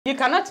You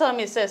cannot tell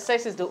me, say,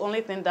 sex is the only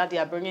thing that they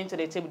are bringing to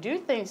the table. Do you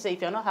think, say,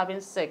 if you're not having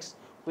sex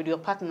with your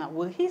partner,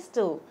 will he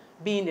still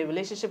be in a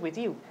relationship with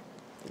you?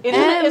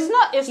 It's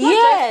not just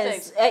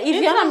sex. If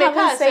you're not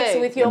having sex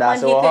with your man,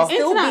 he can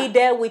still be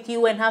there with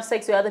you and have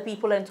sex with other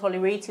people and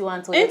tolerate you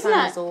until the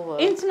time is over.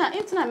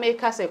 Internet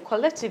make us say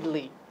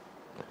collectively,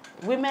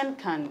 women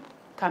can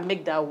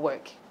make that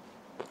work.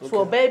 Okay.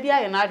 So baby, I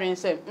and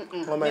say,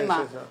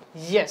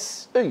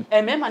 yes. Hey.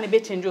 And men man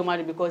be change your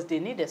marriage because they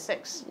need the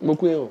sex. They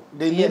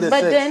need the but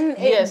sex. Then,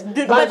 yes. Do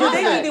they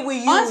need it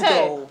with you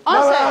though?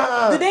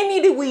 Do they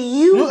need it with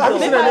you? Have you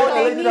seen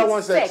a lady that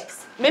wants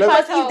sex?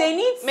 Because if they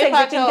need sex, they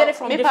can get it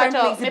from different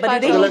places.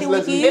 But do they need it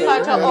with you?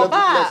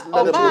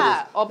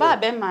 Oba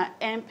bema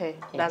empe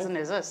doesn't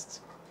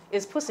exist.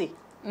 It's pussy.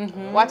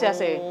 What I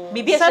say?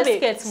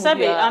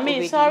 Sabi, I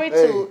mean, sorry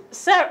to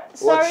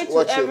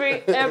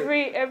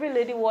every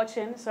lady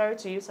watching. Sorry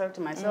to you. Sorry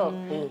to myself.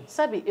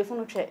 Sabi, if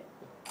you check,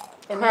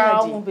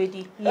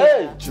 energy.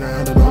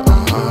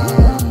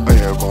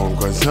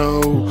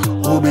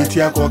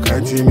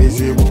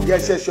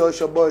 Yes, it's your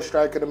boy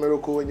Stryka the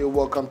Miracle, and you're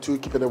welcome to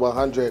Keeping It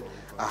 100.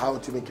 How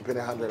to make Keeping It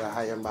 100 a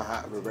high and my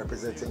heart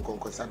representing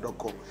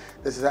Nkonkonsa.com.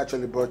 This is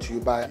actually brought to you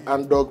by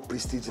Andog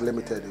Prestige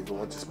Limited. If you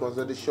want to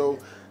sponsor the show,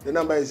 the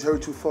number is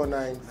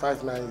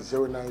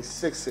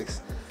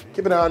 0249-590966.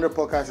 Keeping It 100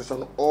 podcast is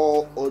on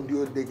all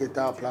audio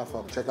digital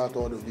platforms. Check out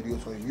all the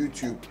videos on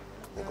YouTube.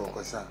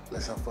 Nkonkonsa,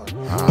 let's have fun.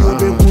 Yeah.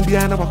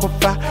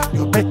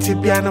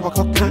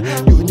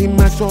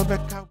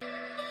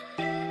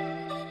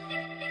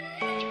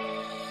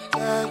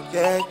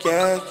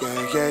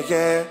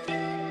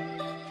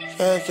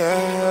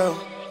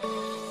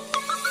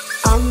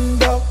 I'm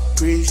the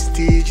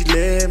Prestige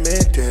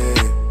Limited.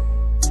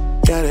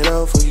 Got it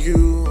all for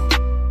you.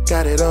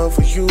 Got it all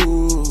for you.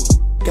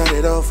 Got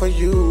it all for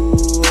you.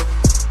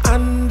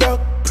 I'm the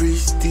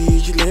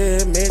Prestige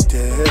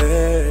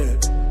Limited.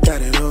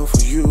 Got it all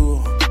for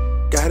you.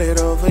 Got it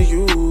all for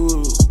you.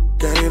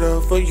 Got it all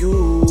for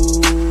you.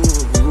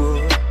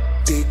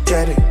 They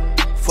got it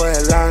for a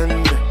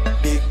land.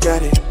 They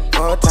got it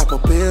all type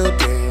of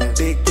building.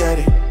 They got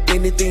it.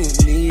 Anything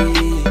you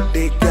need,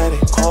 they got it.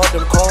 Call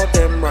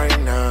them right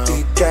now.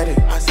 They got it.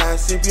 As I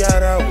see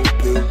Biara will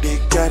build, they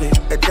got it.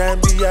 A damn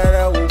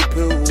Biara will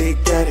build, they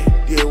got it.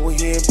 Yeah, we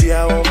ain't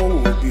Biara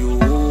will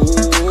build.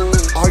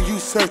 Are you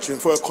searching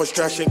for a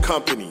construction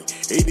company?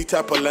 Any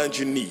type of land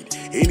you need,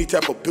 any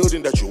type of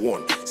building that you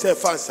want. Say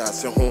fancy,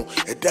 say home.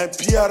 A damn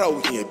Biara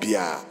will here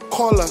Biara.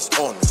 Call us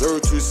on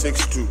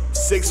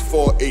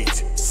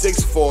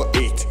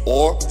 0262-648-648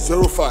 or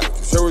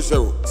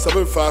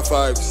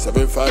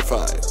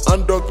 0500-755-755.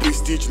 Andog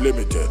Prestige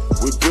Limited.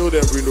 We build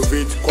and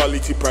renovate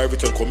quality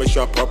private and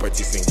commercial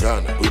properties in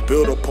Ghana. We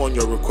build upon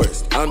your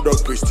request.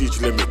 Andog Prestige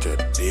Limited.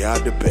 They are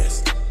the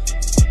best.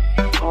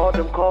 Call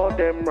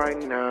them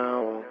right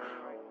now.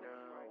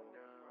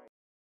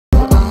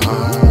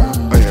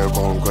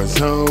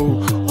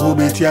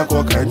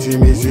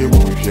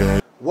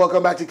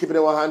 Welcome back to Keeping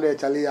It 100.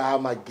 Charlie, I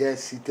have my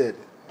guest seated.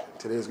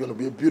 Today is going to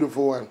be a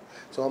beautiful one.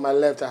 So on my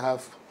left, I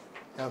have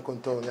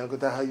Nyankonton.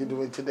 Nyankonton, how you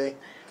doing today?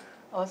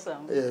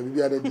 Awesome. Yeah,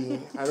 we are the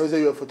dean. I know that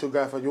you're a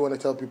photographer. You want to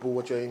tell people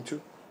what you're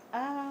into?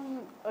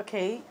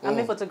 Okay. I'm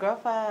a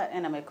photographer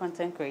and I'm a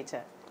content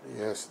creator.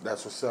 Yes,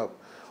 that's what's up.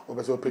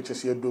 Over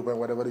pictures here, do and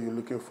whatever you're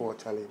looking for,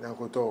 Charlie.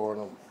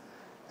 Nyankonton.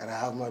 And I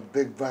have my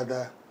big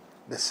brother,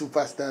 the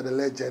superstar, the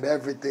legend,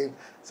 everything.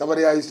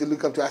 Somebody I used to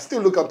look up to. I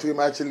still look up to him,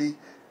 actually.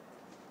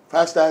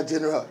 5-star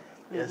general.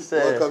 Yes,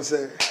 sir. Welcome,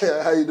 sir.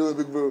 How you doing,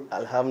 big bro?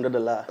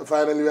 Alhamdulillah.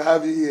 Finally, we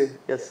have you here.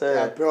 Yes,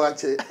 sir.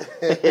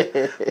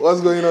 What's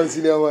going on,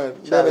 senior man?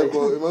 We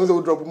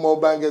will drop more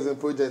bangers and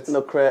projects.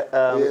 No,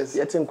 yes.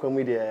 Yet in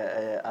comedy,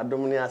 I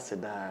don't now,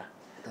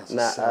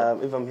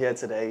 if I'm here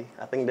today,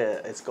 I think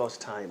that it's God's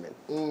timing.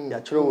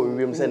 Yeah, true.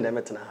 We send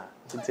them to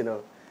you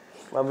know.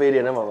 My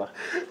video number.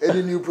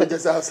 Any new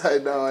projects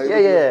outside now?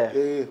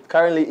 Yeah.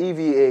 Currently,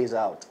 EVA is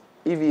out.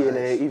 EVA and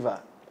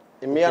EVA.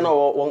 Me, I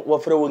know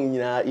what for one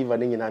year EVA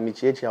in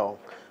Michicho.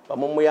 But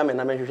Momoyam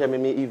and I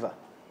mentioned me EVA.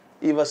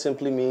 EVA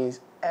simply means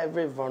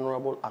every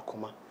vulnerable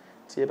akuma.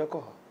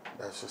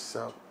 That's what's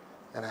up.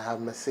 And I have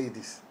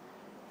Merxedes.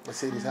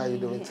 Merxedes, how are you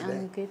doing today?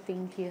 I'm good,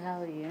 thank you.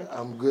 How are you?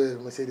 I'm good.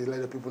 Merxedes,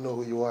 let the people know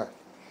who you are.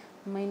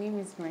 My name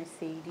is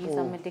Merxedes.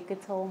 I'm a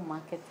digital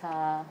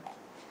marketer.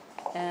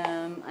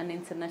 An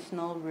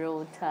international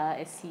realtor,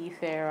 a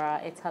seafarer,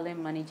 a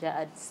talent manager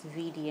at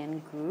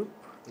VDN Group.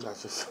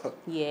 That's what's up.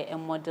 Yeah, a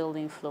model,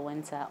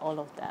 influencer, all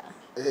of that.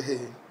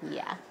 Hey.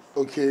 Yeah.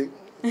 Okay,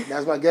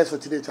 that's my guest for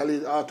today,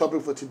 Charlie. Our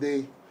topic for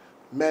today,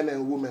 men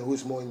and women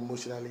who's more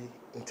emotionally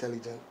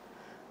intelligent.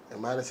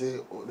 And man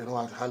say they know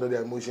how to handle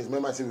their emotions.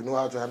 Men might say we know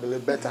how to handle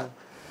it better.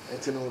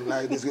 And you know,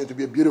 like it's going to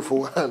be a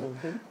beautiful one.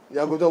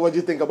 Nyankonton, what do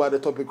you think about the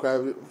topic,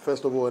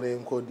 first of all,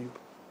 and go deep?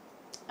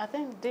 I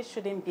think this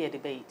shouldn't be a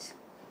debate.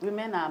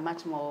 Women are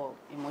much more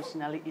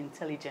emotionally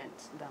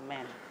intelligent than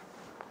men.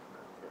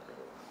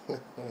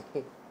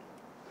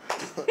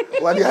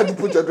 Why do you have to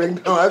put your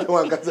drink down? I don't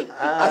want to.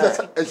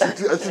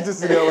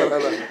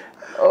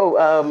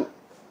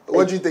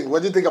 What do you think?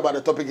 What do you think about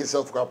the topic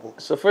itself, Kapo?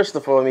 So first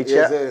of all,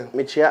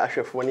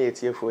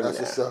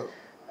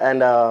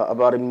 and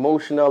about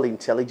emotional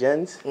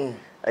intelligence,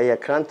 I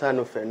can't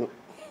understand.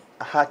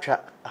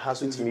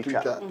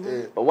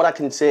 But what I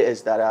can say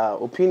is that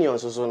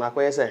opinions also na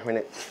kwese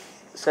hwene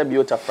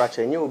sebio ta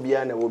fracture nye obi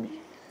na obi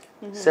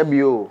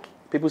sebio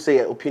people say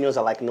opinions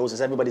are like noses,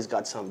 everybody's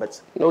got some,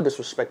 but no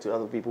disrespect to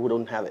other people who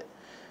don't have it.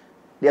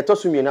 They are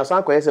tossing me now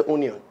so kwese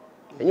onion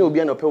nye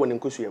obi na ope won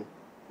nkosuam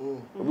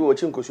obi wo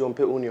chi nkosuam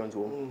pe onions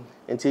wo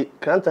enti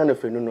kranta na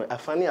frenu no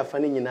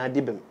afane nyina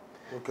dibem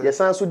ye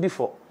san so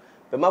difo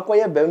be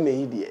makoye bem me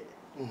yi de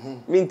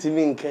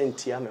mintimi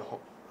nkantia me ho.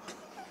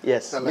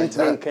 Yes, like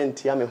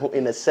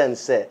in a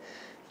sense,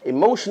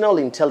 emotional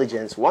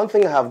intelligence. One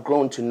thing I have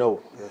grown to know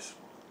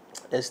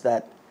is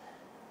that,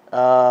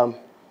 no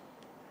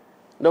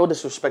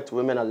disrespect to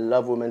women, I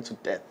love women to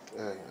death.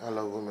 Yeah, I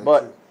love women but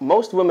too.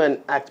 Most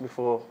women act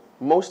before,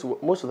 most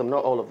of them,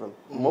 not all of them,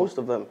 most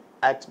of them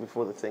act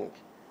before they think.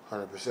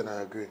 100%,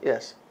 I agree.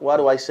 Yes. Why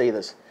do I say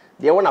this?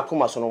 They want to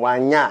come as on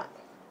wanya,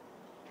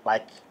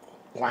 like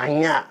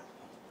wanya.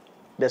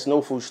 There's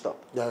no full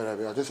stop.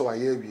 Yeah, just so I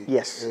hear you.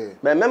 Yes.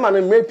 But remember,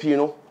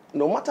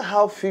 no matter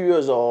how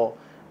furious or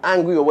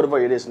angry or whatever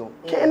it is,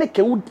 can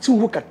you two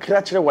hook a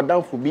cratcher what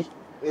down for be?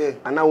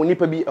 And now we need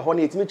to be a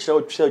honey, it's me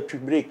to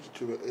break.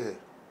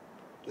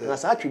 And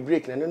as I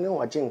break, and I don't know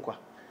what jinkwa.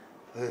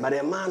 But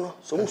the man,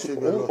 so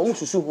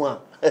almost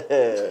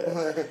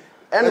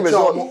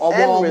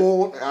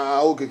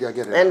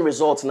end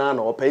results now,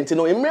 or painting,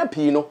 in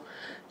Rapino.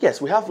 Yes,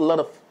 we have a lot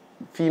of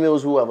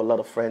females who have a lot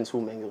of friends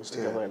who mingles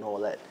together and all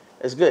that.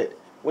 It's good.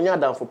 When you're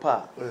down for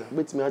power, a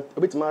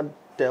bit more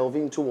delve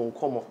into one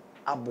common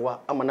abwa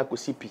amanako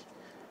sipi.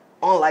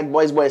 Unlike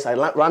boys, I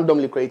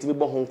randomly create me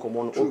home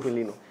common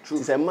openly. No,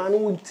 it's a man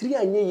who 3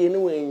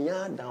 and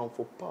you're down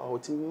for power.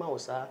 It's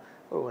mouse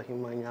or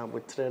him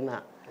with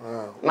trainer.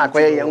 Not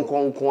quite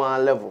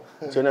Nkonkonsa level.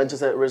 So not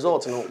just a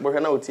result. No,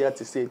 we're not here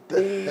to say.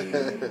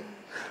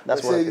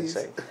 That's what I can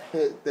say.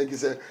 Thank you,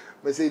 sir.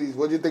 Merxedes,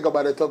 what do you think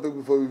about the topic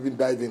before we even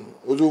dive in?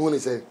 What do you want to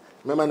say?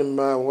 One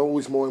who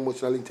is more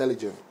emotionally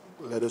intelligent.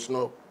 Let us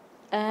know.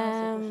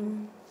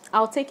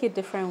 I'll take it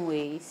different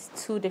ways,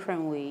 2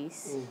 different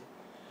ways.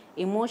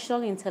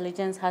 Emotional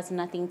intelligence has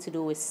nothing to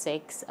do with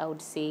sex, I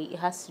would say. It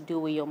has to do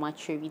with your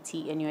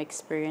maturity and your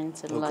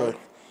experience in life.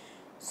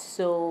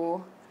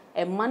 So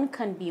a man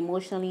can be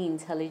emotionally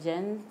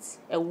intelligent.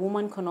 A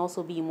woman can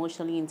also be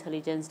emotionally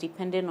intelligent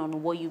depending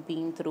on what you've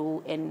been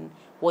through and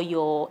what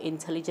your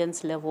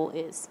intelligence level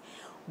is.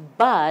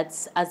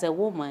 But as a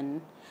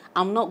woman,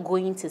 I'm not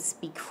going to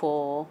speak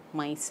for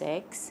my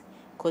sex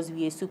because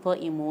we are super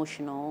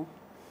emotional.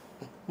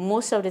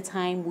 Most of the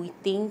time, we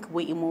think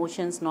with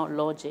emotions, not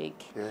logic.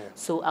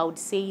 So I would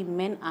say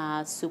men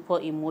are super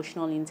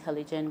emotional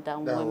intelligent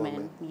than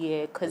women.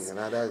 Yeah, because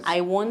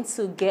I want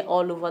to get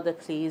all over the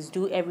place,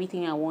 do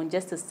everything I want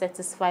just to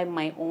satisfy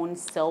my own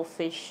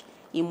selfish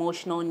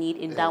emotional need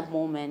in that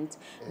moment.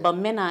 But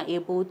men are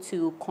able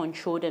to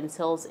control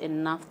themselves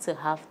enough to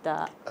have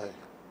that.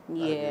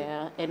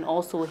 And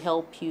also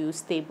help you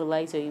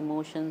stabilize your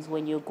emotions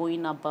when you're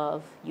going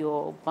above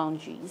your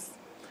boundaries.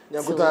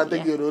 So, I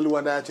think you're the only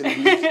one that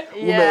actually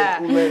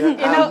believes women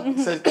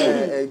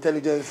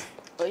intelligence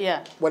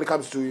when it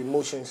comes to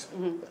emotions.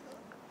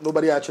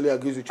 Nobody actually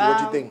agrees with you. What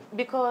do you think?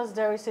 Because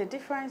there is a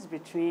difference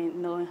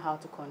between knowing how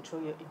to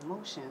control your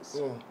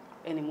emotions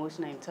and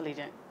emotional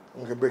intelligence.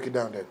 Okay, break it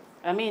down then.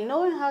 I mean,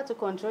 knowing how to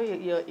control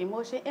your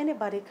emotion,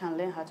 anybody can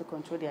learn how to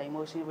control their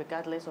emotion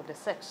regardless of the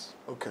sex.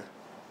 Okay.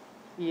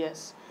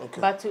 Yes.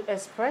 But to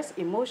express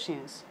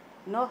emotions,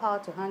 know how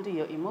to handle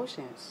your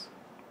emotions,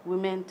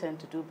 women tend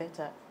to do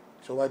better.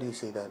 So why do you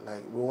say that?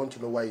 Like, we want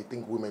to know why you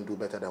think women do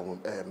better than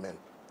men.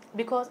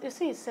 Because you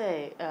see,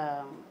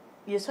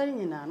 you're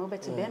saying no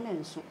better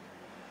men.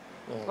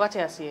 What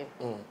you say?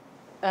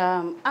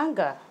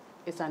 Anger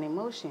is an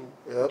emotion.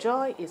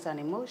 Joy is an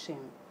emotion.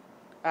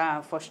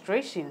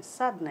 Frustration,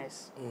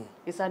 sadness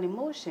is an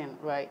emotion,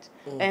 right?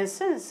 And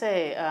since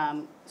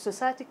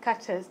society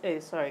catches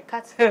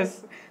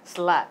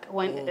slack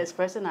when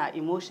expressing our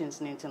emotions,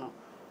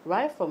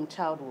 right from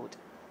childhood,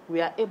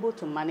 we are able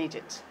to manage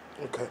it.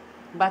 Okay.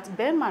 But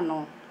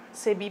Bemano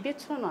say bibi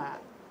tuna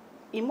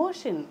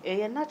emotion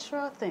a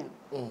natural thing.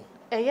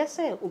 Yes,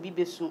 ubi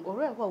besun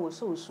or what was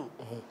so soon.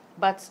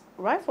 But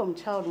right from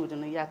childhood,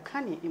 you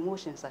can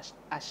emotions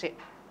are shit.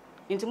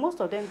 Into most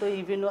of them don't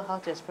even know how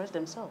to express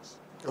themselves.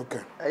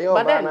 Okay.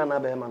 But then,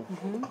 Bemano,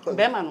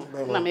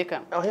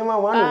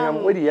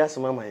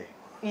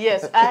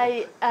 yes,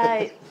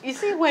 I. You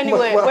see, when you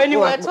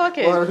were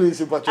talking,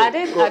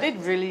 I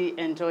did really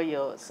enjoy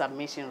your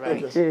submission,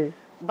 right? Okay.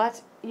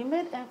 But you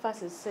made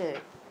emphasis say,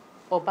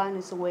 Oban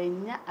is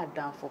when you are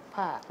down for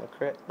par.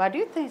 Correct. But do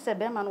you think it's a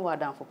bear man who are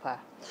down for par?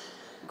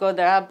 Because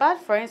there are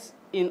bad friends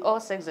in all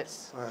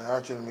sexes.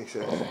 Actually makes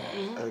sense.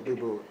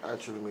 People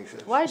actually make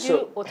sense. Why do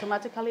you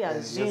automatically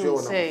assume,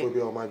 say,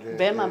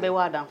 bear man be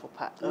down for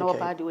par?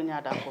 Nobody when you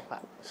are down for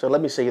par. So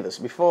let me say this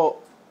before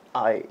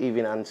I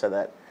even answer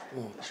that.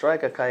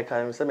 Stryka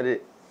kai somebody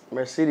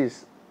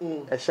Merxedes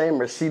a shame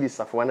Merxedes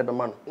of one of the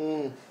man.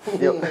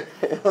 Yeah.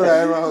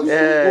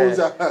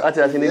 That's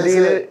a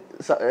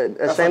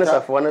shame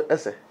of one.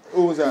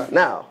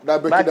 Now,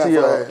 back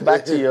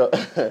to your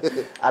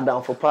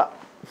Adam for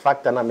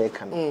fact and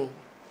American.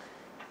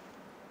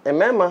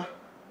 Remember,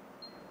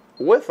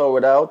 with or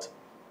without,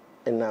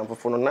 and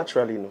for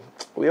naturally,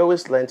 we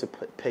always learn to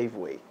pave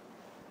way.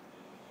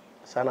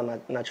 Sana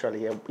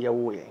naturally, your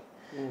way.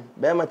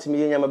 Bema to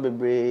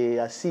me,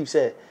 I see,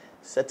 say,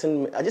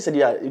 certain, I just said,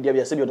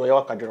 you said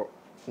you're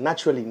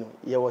naturally, no,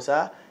 you was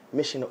a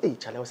mission of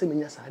each, and I was saying,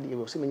 yes, I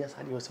was saying, yes,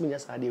 I was saying,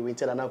 yes, I did, we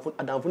tell an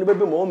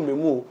baby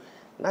more,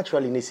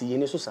 naturally, Nisi,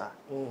 Nisusa,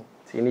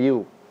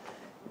 you.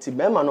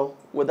 Bema, no,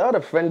 without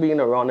a friend being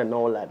around and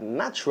all that,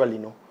 naturally,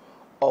 no,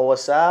 or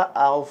was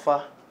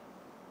alpha,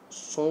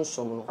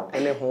 son,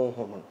 any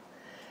home.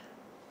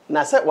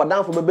 Now, said what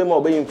down for baby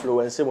more be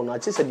influence, I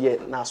just said, yeah,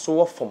 now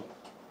so from.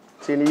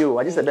 You,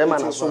 I just said, them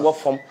and so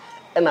from,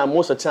 and are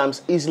most of the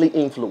times easily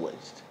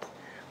influenced.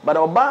 But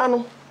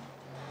Obano,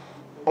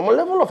 on a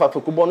level of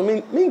African,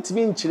 mean to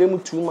me in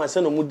Chilemu 2 months,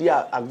 and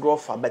Mudia a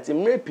groffer, but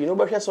in Rapi,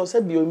 nobody has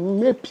said you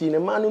Rapi, and a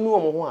man who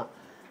knew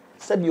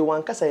said you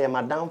want Cassa,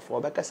 madame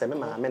for because I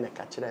remember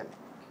catch them.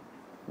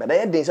 But I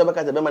had days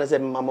because the woman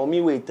said, Mamma,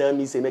 me will tell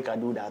me, say, make I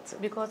do that.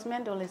 Because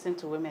men don't listen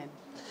to women.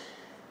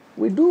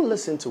 We do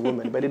listen to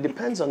women, but it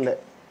depends on the.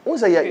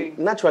 Okay.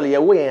 Naturally,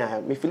 away.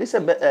 If you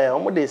listen,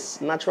 almost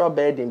this natural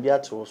bed in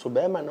Biato, so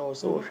Bearman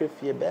also,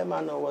 Shifty,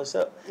 Bearman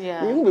also.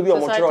 Yeah. You will be on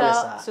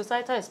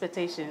societal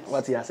expectations.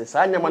 What he has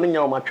said, I'm money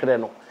on my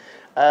treno.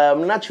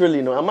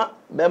 Naturally, no, I'm a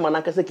Bearman, I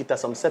can say it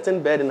some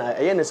certain bed, and I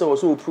am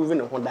also proving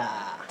a Honda.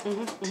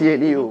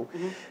 TLU.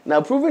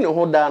 Now, proving a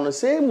Honda, no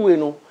same way,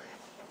 no.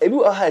 If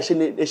you are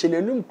hashing it, she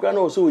knew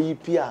Grano so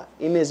EPR.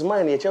 In his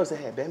mind, he tells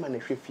her, Bearman,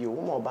 if you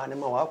more bad,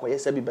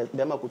 yes, I be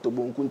Bearman to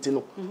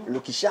Boncuntino,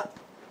 looky sharp.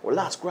 Or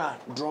last cry,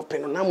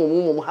 dropping on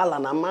Namu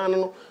Halan, a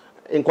man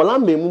in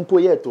Colombia,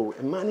 Mumpoyeto,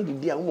 a man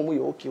did the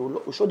Amu, okay,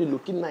 show the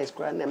looking nice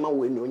cry, and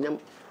when you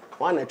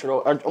one natural,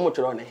 almost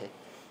on a head.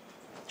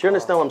 Do you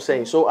understand what I'm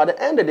saying? So at the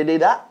end of the day,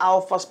 that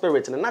alpha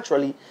spirit, and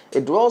naturally,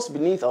 it dwells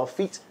beneath our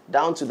feet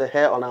down to the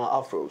hair on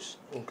our afros.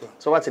 Okay.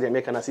 So what's the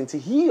making us into?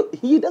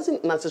 He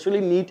doesn't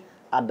necessarily need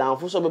a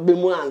downfall of a bit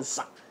more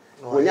answer.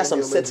 When you have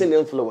some certain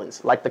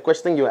influence, like the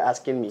question you were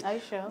asking me. Are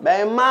you sure?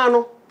 By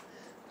mano.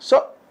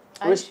 So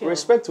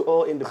respect to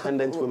all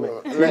independent women.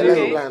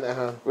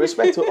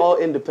 Respect to all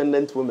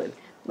independent women.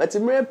 But it's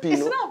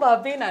not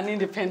about being an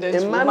independent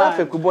woman.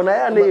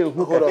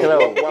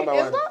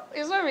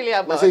 It's not really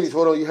about. Merxedes,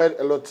 hold on. You heard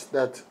a lot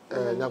that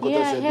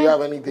Nyankonton said. Do you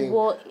have anything?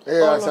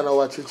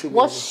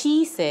 What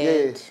she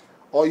said. Yeah.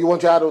 Or you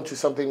want to add on to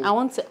something? I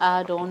want to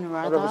add on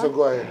rather. 100%,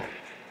 go ahead.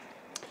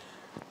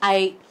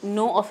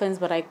 No offense,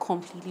 but I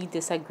completely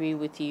disagree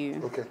with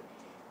you. Okay.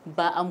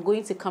 But I'm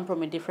going to come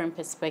from a different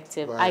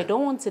perspective. Right. I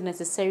don't want to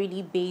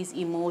necessarily base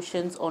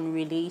emotions on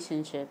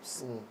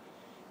relationships.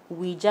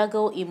 We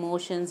juggle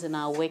emotions in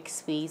our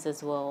workspace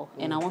as well.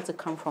 And I want to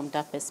come from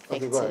that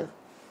perspective. Okay,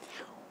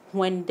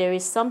 when there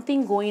is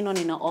something going on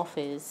in an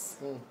office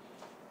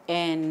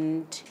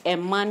and a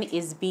man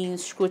is being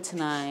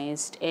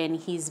scrutinized and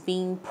he's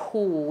being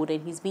pulled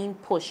and he's being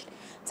pushed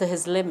to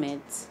his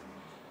limits,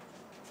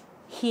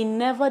 he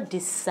never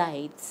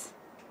decides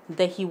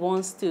that he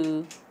wants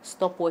to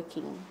stop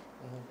working,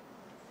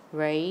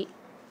 right?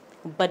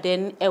 But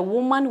then a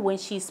woman, when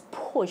she's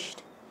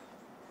pushed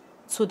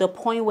to the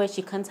point where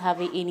she can't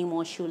have it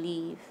anymore, she'll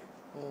leave,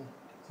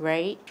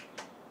 right?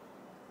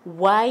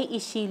 Why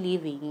is she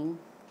leaving?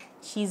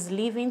 She's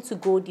leaving to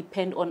go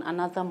depend on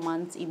another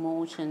man's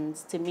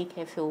emotions to make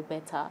her feel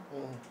better.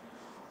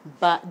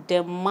 But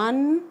the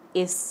man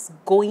is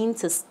going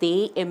to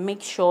stay and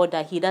make sure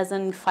that he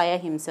doesn't fire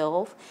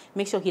himself,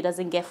 make sure he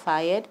doesn't get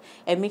fired,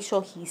 and make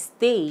sure he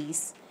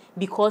stays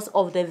because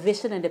of the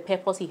vision and the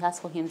purpose he has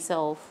for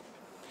himself.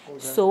 Okay.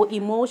 So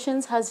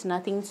emotions has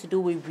nothing to do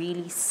with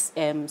really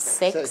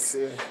sex,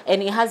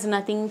 and it has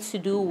nothing to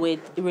do with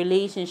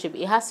relationship.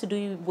 It has to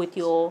do with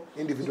your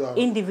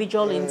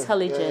individual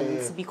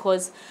intelligence.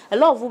 Because a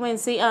lot of women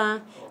say,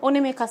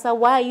 Onemekasa,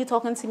 why are you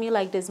talking to me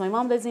like this? My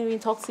mom doesn't even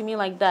talk to me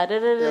like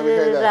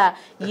that.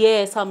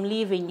 Yes, I'm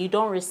leaving. You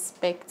don't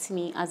respect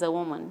me as a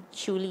woman.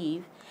 She'll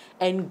leave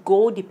and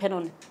go depend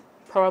on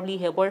probably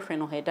her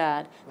boyfriend or her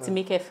dad to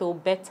make her feel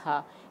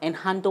better and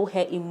handle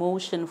her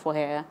emotion for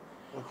her.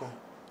 Okay.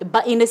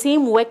 But in the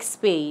same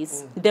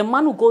workspace, the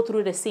man will go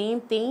through the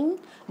same thing,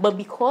 but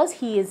because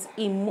he is,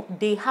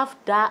 they have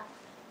that.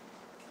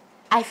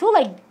 I feel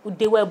like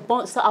they were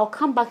born. So I'll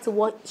come back to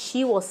what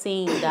she was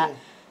saying,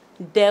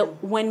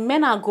 that when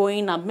men are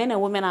growing up, men and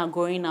women are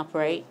growing up,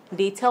 right?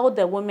 They tell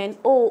the women,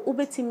 oh,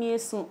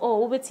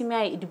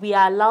 we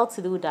are allowed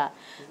to do that.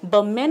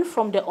 But men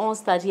from the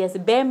onstart, yes,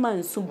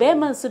 bearman. So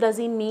bearman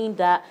doesn't mean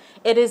that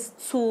it is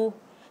to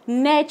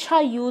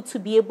nurture you to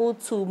be able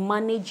to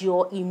manage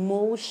your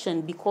emotion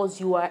because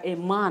you are a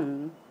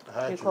man.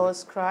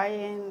 Because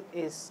crying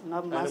is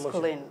not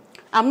masculine.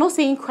 I'm not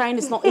saying crying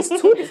is not. It's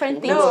two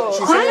different things. No,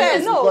 crying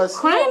is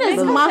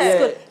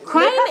masculine.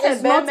 Crying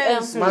is not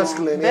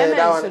masculine.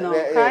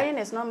 Crying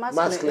is not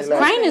masculine.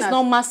 Crying is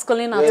not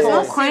masculine at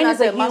all. Crying is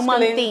a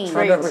human thing.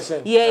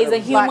 100%. Yeah, it's a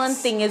human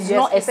thing. It's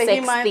not a sex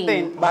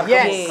thing. But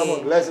come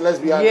on, let's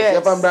be honest.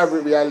 If I'm bad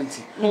with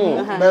reality,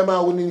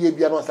 Mama wouldn't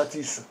be able to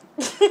teach.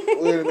 Yeah,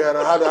 there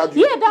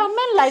are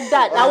men like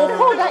that. I will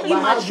call that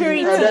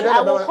immaturity.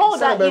 I will call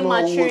that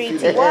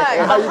immaturity. Why?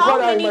 But how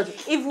many?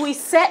 If we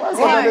set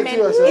 10 men,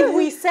 if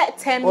we set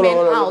 10 men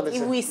out,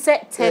 if we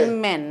set 10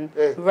 men,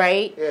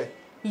 right?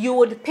 You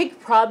would pick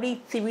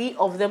probably 3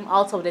 of them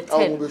out of the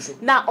 10.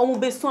 Now,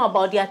 omubesu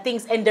about their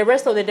things, and the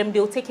rest of them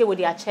they'll take it with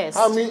their chest.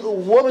 I mean,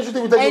 what makes you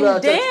think we take it with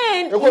our chest?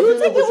 And then you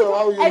take it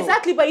with,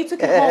 exactly, but you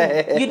took it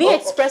home. You didn't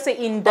express it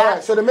in that.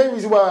 Right, so the main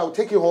reason why I'll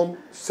take it home,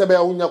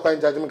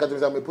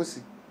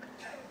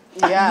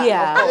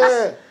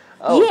 yeah.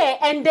 Yeah,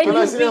 and then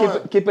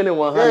you keeping it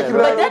 100.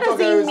 But that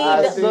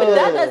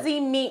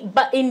doesn't mean.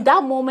 But in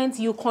that moment,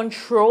 you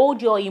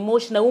controlled your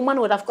emotion. A woman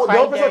would have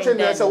cried there and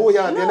then.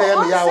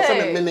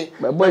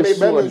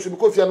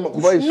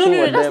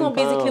 No, that's not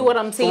basically what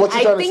I'm saying.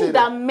 I think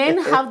that men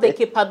have the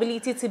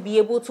capability to be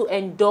able to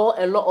endure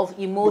a lot of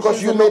emotions.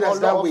 Because you made us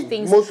that way.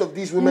 Most of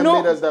these women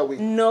made us that way.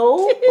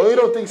 No. Oh, you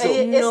don't think so?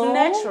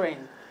 It's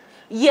nurturing.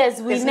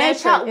 Yes, we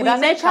nurture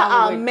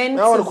our men.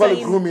 I want to call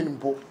it grooming.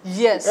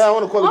 Yes. Yeah, I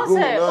want to call it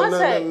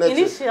grooming. No,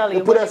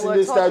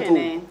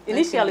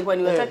 initially, when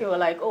you were talking, we were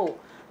like, oh,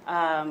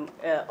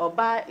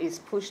 Oba is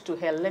pushed to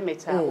her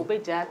limit. Oh,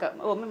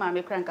 my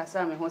mama crank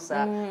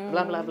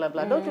blah blah blah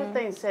blah. Don't you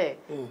think, say,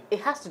 it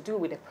has to do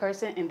with the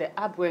person in the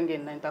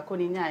upbringing and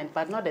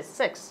but not the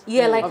sex?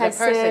 Yeah, like I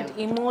said,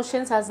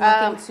 emotions has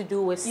nothing to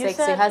do with sex.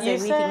 It has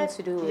everything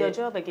to do with your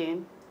job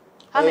again.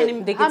 How many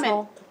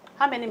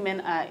men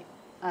are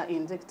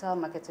in digital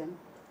marketing?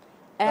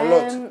 A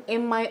lot.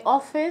 In my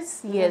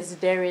office, yes,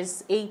 there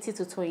is 80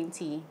 to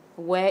 20,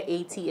 where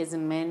 80 is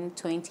men,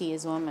 20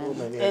 is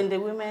women. And the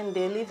women,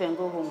 they leave and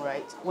go home,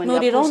 right? When No,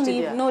 they don't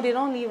leave. No, they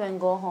don't leave and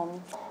go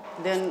home.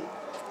 Then,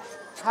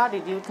 how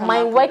did you come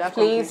my up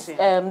workplace? with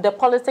that conclusion? The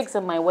politics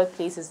in my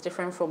workplace is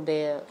different from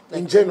the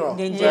in general.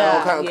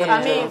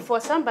 I mean, for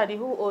somebody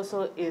who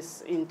also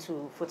is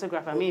into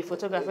photography, I mean,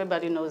 photography,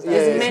 everybody knows that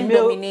it's men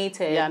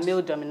dominated. Yeah,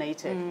 male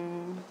dominated.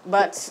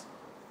 But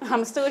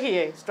I'm still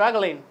here,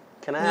 struggling.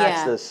 Can I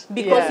ask this?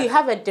 Because you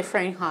have a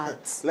different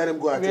heart. Let him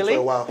go at it for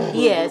a while.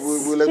 Yes.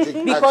 We'll let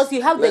you because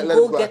you have the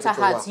go-getter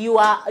heart. You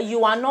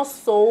are not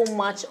so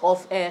much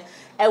of a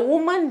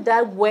woman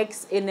that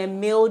works in a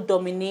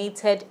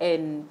male-dominated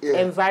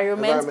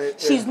environment.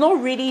 She's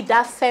not really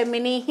that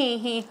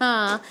feminine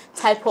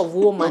type of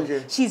woman.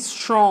 Okay. She's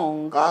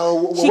strong.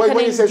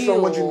 When you say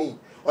strong, what do you mean?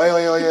 Like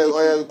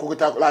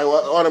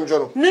what I'm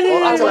John. No.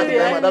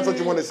 That's what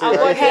you want to say.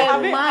 Like I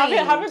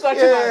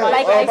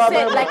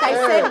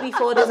said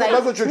before, that's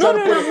what you're trying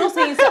to put. I'm not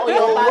saying so.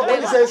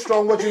 When you say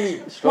strong, what do you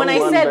mean? When I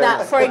said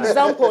that, for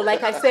example,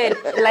 like I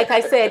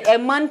said, a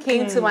man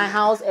came to my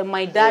house and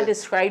my dad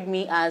described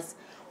me as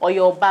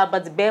your baba,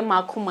 but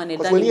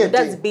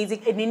that's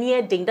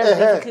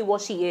basically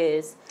what she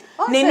is.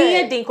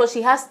 Because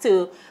she has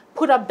to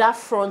put up that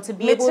front to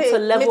be able to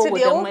level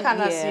with the men.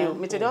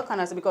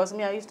 Because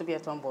me, I used to be a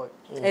tomboy.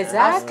 Exactly.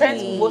 I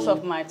spent most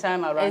of my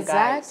time around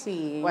guys.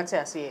 What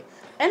I say.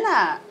 And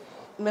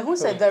Mehun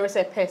said there is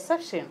a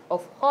perception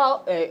of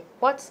how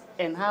what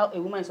and how a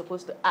woman is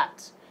supposed to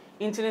act.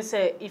 Internet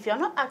say if you're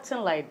not acting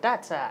like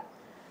that,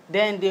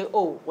 then they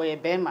we're a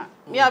bema.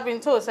 Me, I've been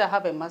told I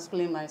have a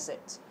masculine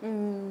mindset.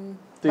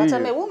 But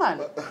I'm a woman.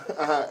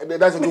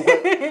 That's a good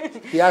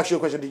question. He asked you a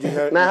question. Did you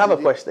hear? Now I have a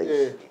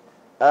question.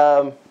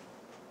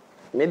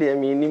 Maybe I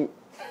mean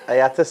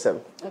I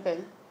okay.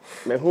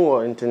 Me who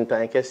are in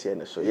Tintan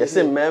Kessian, so yes,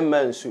 a man,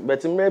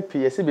 but in my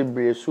PS, be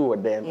brave, so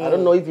them. I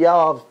don't know if you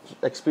have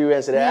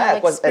experience it.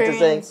 At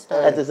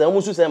the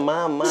almost to say,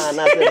 man, I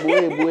said,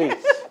 boy.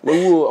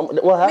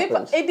 What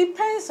happens? It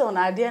depends on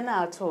idea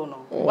now,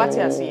 Tono. What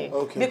you see.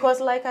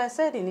 Because, like I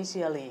said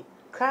initially,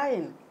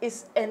 crying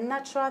is a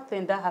natural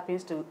thing that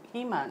happens to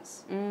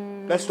humans.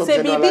 Let's stop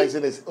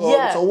generalizing this.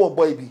 So what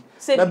boy be?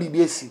 Not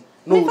BBSC.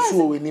 No,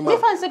 so in Nima.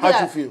 How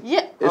do you feel?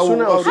 Yeah. How would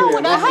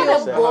I had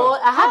a boy?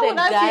 I had a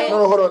guy.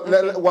 No, hold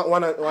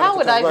on. How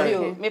would I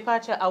feel? Me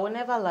pacha, I will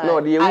never lie. No,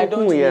 I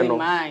don't really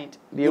mind.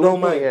 You don't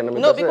mind?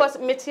 No, because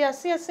Metia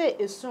say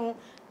is soon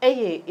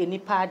any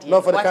party. No,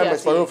 for the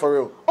cameras, for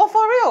real. Oh,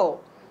 for real.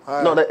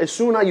 No, as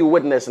soon as you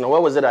witness,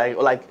 what was it? I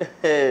like.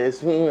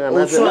 Debbie.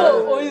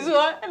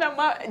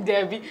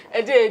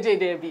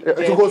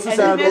 To go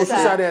suicide,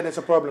 there's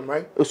a problem,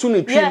 right? As soon as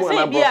you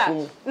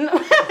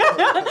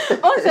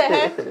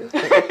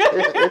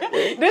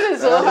This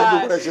is so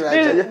hard. This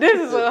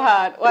is so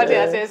hard. What did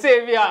I say?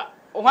 Savior.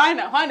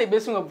 Why they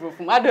basing a proof?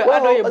 I don't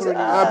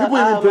people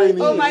even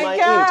praying. Oh my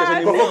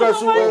God.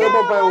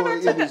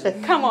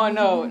 Come on,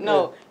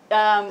 no.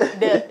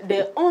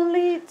 The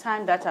only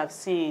time that I've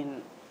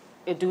seen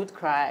a dude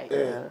cry,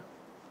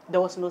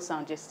 there was no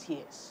sound, just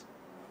tears.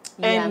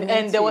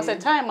 And there was a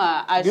time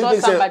I saw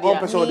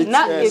somebody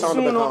not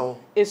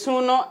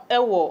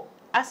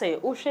I say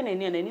ocean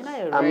and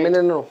I mean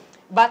no.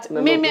 But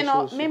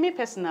me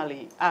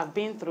personally, I've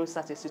been through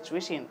such a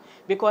situation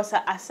because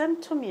I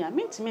sent to me, I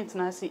mean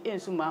to see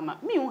mama,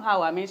 me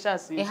how I mean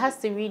it has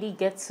to really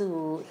get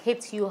to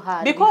hit you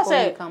hard because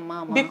before you come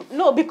mama.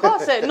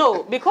 Because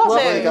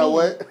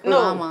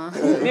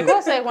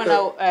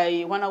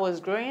when I was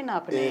growing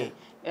up,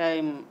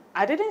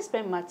 I didn't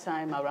spend much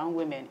time around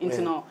women.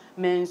 Into no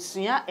men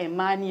suya e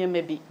mania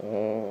maybe.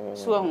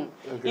 So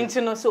into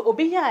no so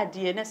obiya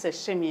DNS a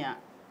shemia.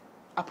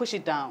 I push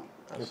it down.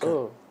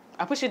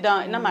 I push it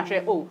down and I'm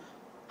like, oh,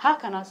 how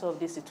can I solve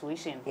this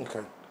situation?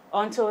 Okay.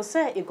 Until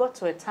say it got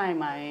to a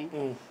time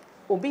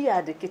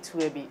obiya the kid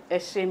to be a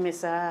shame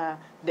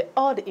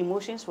all the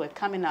emotions were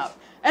coming out.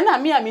 And I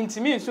mean to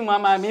me so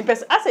mama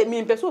I say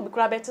me person will be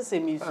cry better say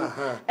me.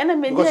 And I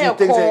mean because you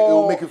think it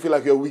will make you feel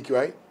like you're weak,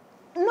 right?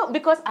 No,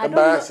 because I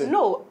don't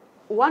know.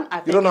 One, I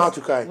think you don't know how to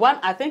cry. One,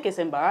 I think it's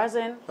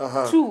embarrassing.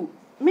 Two,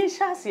 me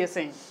shasi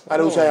saying. I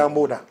don't say I'm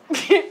boda.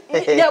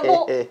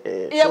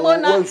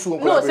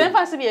 No, same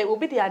fancy it will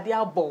be the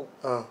idea ball.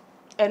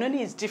 And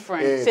only it's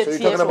different. Yeah, so you're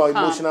talking about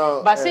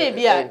emotional. But say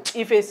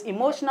if it's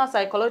emotional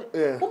psychology,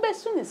 who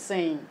best is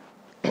saying?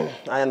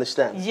 I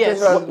understand. Yes.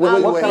 But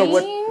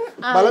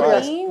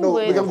let me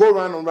we can go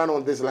round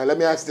on this line. Let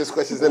me ask this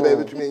question.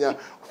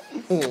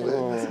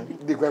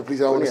 DrCryme,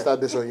 please, I want to start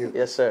this on you.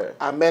 Yes, sir.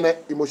 Are men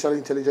emotionally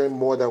intelligent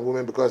more than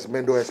women because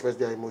men don't express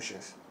their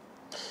emotions?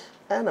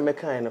 And I'm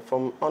kind of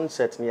from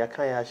onset, and your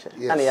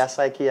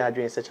psyche, I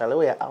drink such a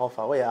way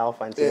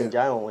alpha, and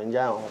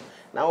enjoy.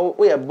 Now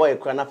we are boy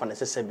crying up and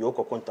say, "Be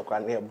oko konto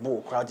crying here,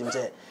 boo crowd him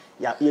say,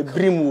 ya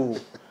brim."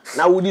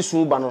 Now we this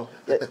bano.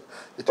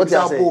 What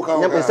you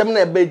say? Some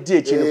na bed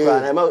ditch in the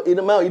cry. I'm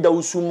either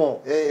usumo,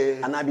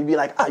 and I be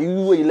like,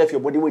 you left your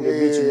body with the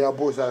beach.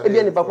 If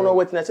any pakono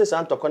waiting, I say,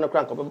 "Santo corner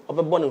crank of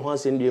a born in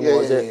once in the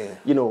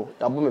you know,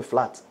 album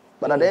flat."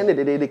 But at the end of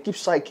the day, they keep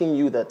psyching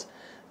you that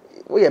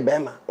we are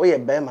Bema,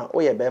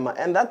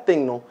 and that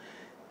thing, no,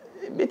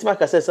 bit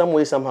like I said, some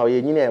way somehow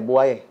you need a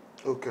boy.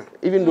 Okay.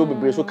 Even though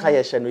we so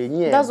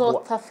that's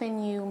what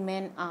toughen you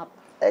men up.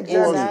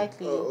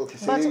 Exactly. Okay,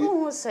 so but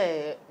who will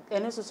say,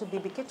 and also to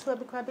be to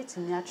be quite bit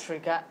in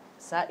trigger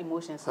sad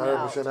emotions.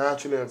 100% I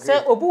actually agree.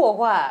 Say obu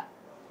wa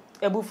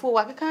ebufu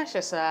wa keka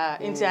hwesa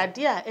nti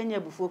ade a enya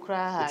ebufu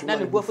kra na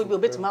ne bufu bi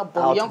obetima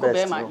bom yonko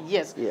be ma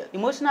yes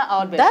emotional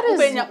outburst that is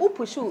when you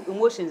push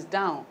emotions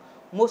down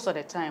most of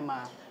the time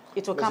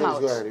it will come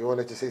out. You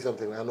wanted to say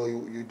something. I know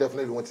you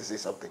definitely want to say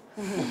something.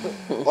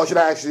 Or should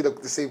I ask you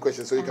the same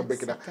question so you can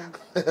break it down?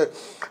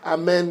 Are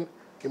men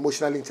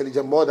emotionally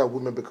intelligent more than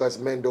women because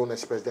men don't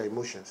express their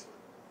emotions?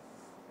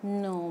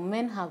 No,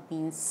 men have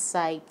been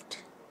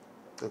psyched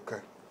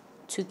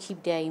to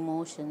keep their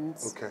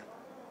emotions. Okay.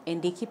 And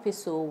they keep it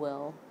so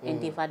well. And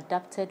they've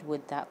adapted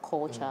with that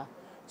culture.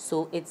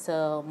 So it's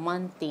a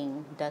man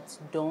thing that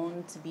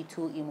don't be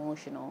too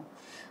emotional.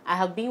 I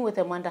have been with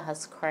a man that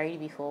has cried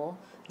before,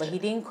 but he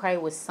didn't cry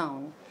with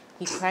sound.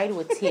 He cried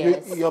with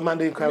tears. Your man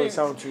didn't cry with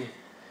sound too?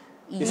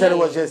 You said it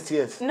was just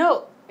tears?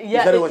 No. Yeah,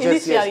 you said it was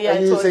just tears. Yeah,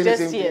 it was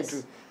just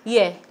tears.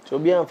 Yeah. So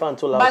be a fan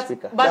to last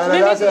speaker. But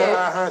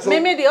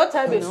maybe the other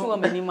time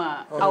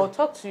I will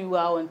talk to you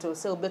until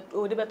say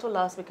the better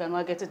last speaker and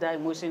I get that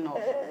emotional.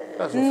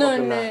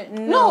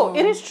 No,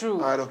 it is true.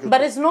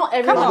 But it's not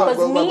everyone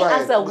because me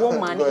as a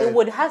woman, it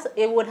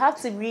would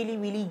have to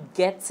really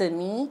get to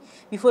me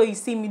before you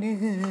see me do.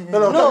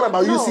 No, I'm talking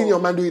about you seeing your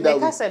man doing that.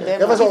 If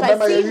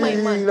I see my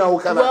man,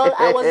 well,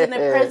 I was in the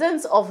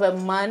presence of a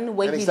man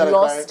when he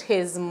lost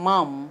his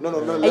mom.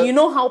 No. And you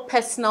know how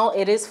personal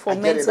it is for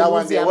men to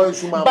lose their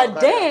mom.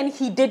 But then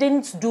he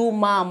didn't do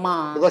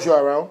mama. Because you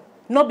were around?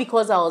 Not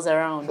because I was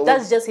around. So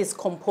that's just his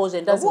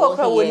composure. That's what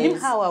he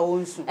is.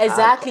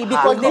 Exactly,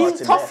 because they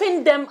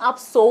toughen them up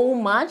so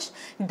much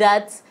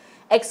that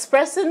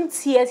expressing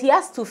tears, he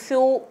has to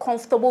feel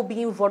comfortable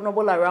being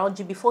vulnerable around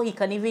you before he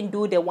can even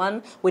do the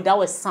one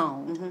without a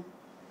sound.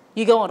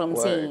 You get what I'm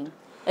saying?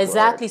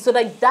 Exactly. So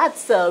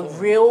that's a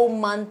real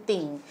man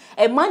thing.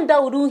 A man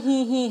that would do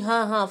he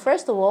ha.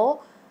 First of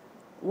all,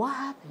 what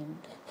happened?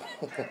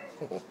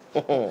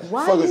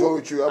 What is wrong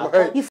with you? I'm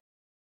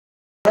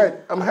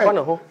hurt. I'm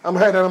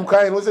hurt and I'm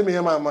crying. What's me,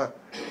 mama?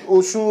 I'll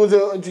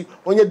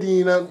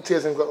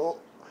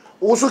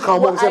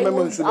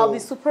be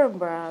super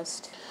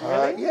embarrassed.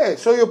 Yeah,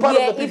 so you're part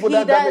of the people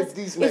that damage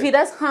these men. If he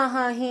does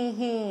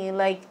he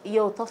like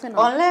yo toughen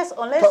up.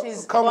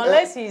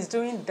 Unless he's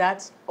doing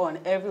that on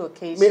every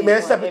occasion.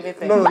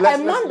 Everything. A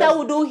man that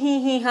would do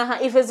he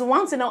if it's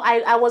once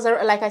I was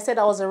like I said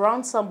I was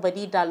around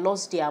somebody that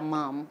lost their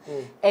mom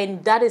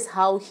and that is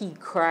how he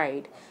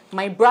cried.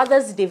 My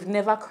brothers, they've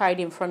never cried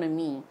in front of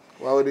me.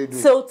 Why would they do?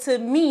 So to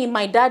me,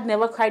 my dad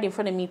never cried in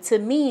front of me. To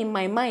me, in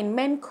my mind,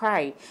 men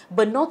cry,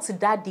 but not to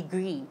that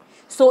degree.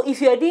 So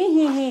if you're doing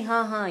he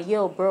ha,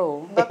 yo,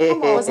 bro. But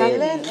come on, I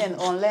learn and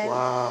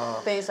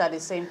unlearn things at the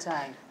same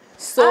time.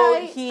 So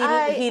he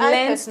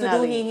learns to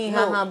do he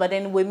ha, but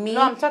then with me.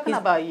 No, I'm talking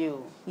about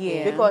you.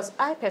 Yeah. Because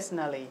I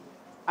personally,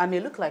 I may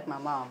look like my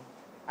mom.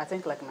 I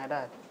think like my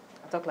dad.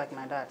 I talk like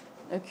my dad.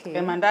 Okay.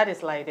 And my dad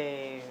is like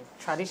the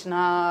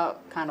traditional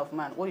kind of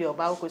man. Oh, you're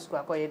about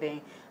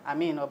I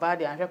mean, about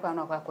the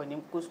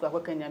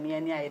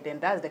then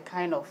that's the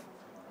kind of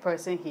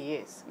person he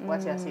is.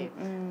 What you say.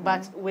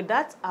 But with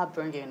that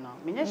upbringing, no,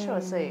 me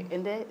sure say,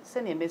 and they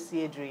send a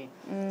message dream.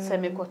 Say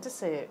me ko to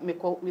say me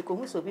ko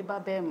muso bi ba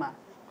bema.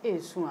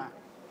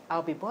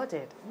 I'll be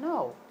bothered.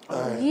 No.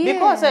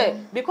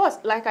 Because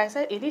like I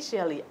said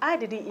initially, I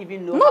didn't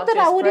even know not how that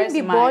I wouldn't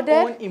be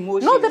bothered.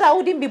 Not that I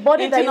wouldn't be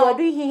bothered that you are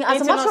doing him.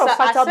 As a matter of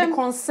fact, I'll be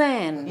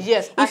concerned.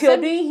 Yes. If you're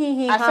doing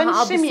him,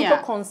 I'll be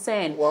super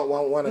concerned.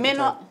 One at a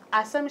time.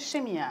 Asem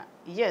shimia.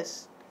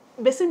 Yes.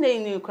 Besi ne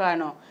ni kra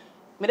no.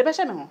 Me de be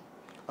hye me ho.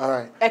 All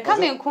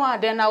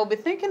right. Then I will be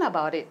thinking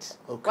about it.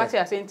 Okay. What you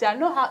are saying, I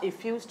know how it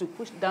feels to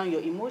push down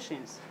your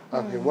emotions.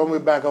 Okay. When we're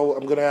back, I'm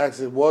going to ask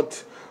you,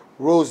 what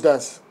roles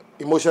does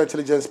emotional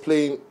intelligence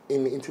playing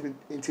in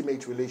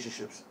intimate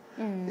relationships?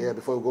 Yeah,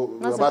 before we go,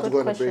 we're about to go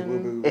on a break.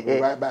 We'll be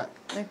right back.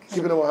 Okay.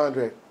 Keeping it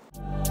 100.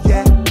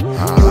 Yeah.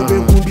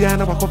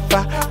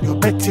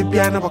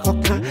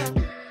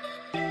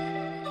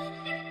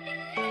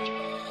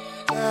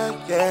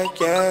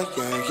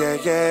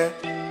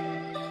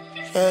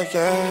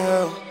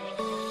 Yeah.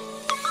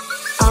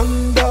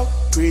 I'm the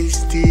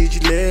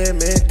Prestige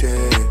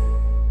Limited.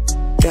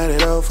 Got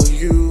it all for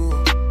you.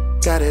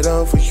 Got it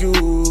all for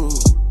you.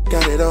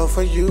 Got it all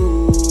for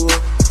you.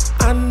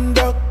 I'm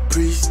the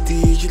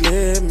Prestige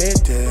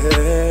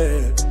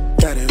Limited.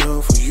 Got it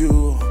all for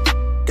you.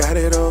 Got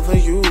it all for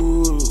you.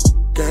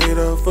 Got it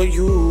all for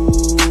you.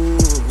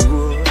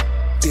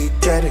 They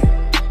get it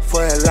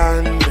for a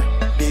land.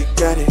 They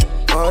get it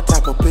all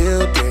type of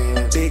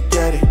building. They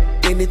get it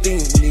anything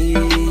you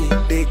need.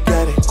 They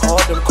get it.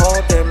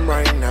 Call them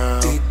right now.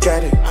 They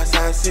get it. As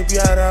I see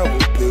Biara will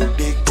build.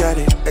 They get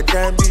it. A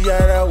damn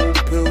Biara will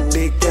build.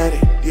 They get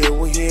it. Yeah,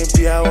 we here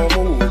Biara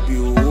will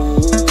build.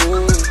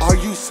 Are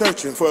you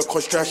searching for a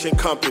construction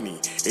company?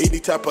 Any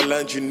type of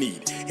land you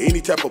need, any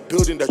type of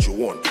building that you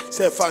want.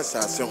 Say fancy,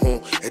 say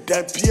home, and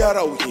then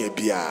Biara will here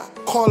Biara.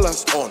 Call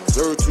us on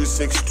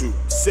 0262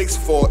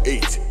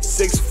 648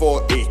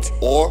 648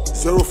 or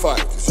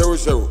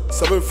 0500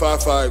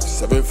 755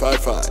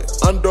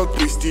 755. Underdog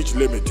Prestige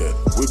Limited.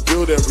 We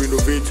build and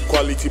renovate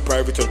quality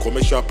private and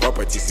commercial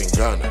properties in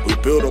Ghana. We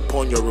build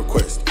upon your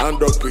request.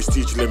 Underdog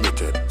Prestige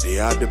Limited. They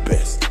are the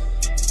best.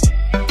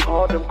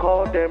 Call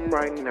them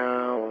right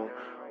now.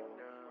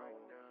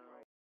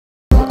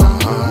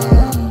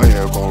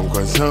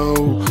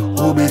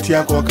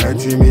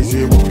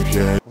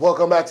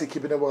 Welcome back to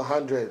Keeping It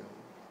 100.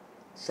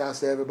 Shouts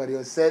to everybody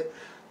on set.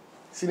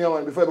 Senior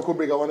one, before we go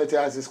break, I wanted to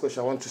ask this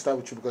question. I want to start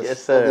with you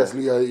because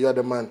obviously you're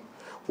the man.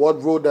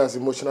 What role does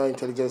emotional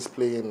intelligence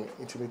play in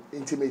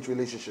intimate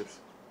relationships?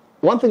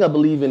 One thing I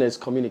believe in is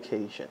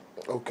communication.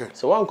 Okay.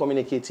 So when I'm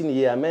communicating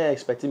here, I may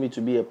expect me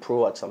to be a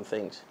pro at some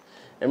things.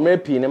 And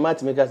maybe in a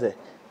matter make us say,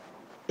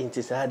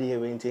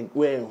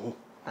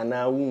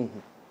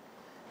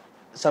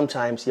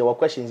 sometimes your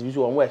questions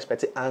usually one more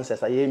expected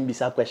answers. I ain't be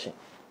some question.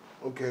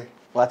 Okay.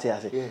 What I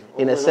say? Yeah.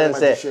 In a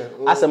sense, as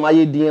a my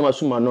DM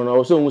assume no,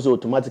 also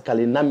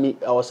automatically na me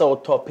I was so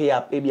top pay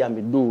up maybe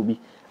I'm do be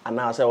and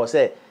now I was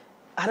say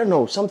I don't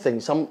know some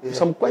questions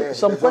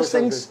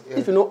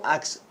if you know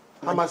ask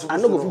I'm not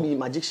going to be a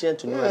magician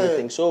to know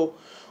everything. So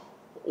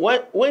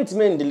when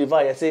men deliver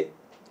I say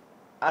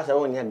as a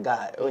one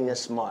guy when you're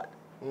smart.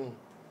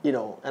 You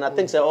know, and I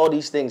think that all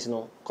these things, you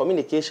know,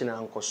 communication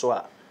and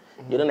koswa.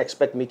 You don't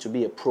expect me to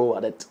be a pro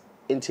at it.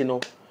 And, you know,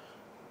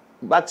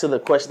 back to the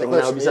question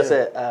now, because I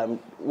said,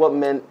 what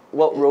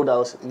role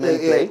does men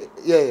play?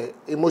 Yeah,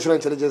 emotional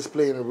intelligence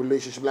play in a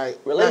relationship.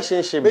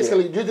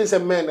 Basically, do you think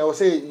as men, I would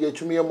say, you're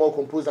to me more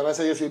composed, and I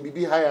say, yes, you'll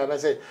be higher, and I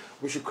say,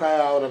 we should cry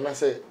out, and I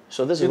say,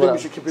 so this is what we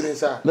should keep it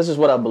inside. This is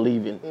what I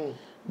believe in.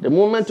 The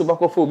moment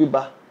tobacco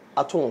phobia,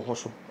 I told him,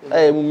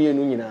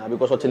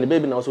 because what's in the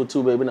baby now, so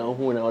two baby now,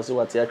 who and I was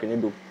what I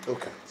can do.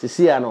 Okay.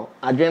 See, I know,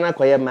 again, I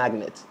acquire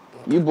magnet.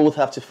 You both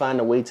have to find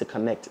a way to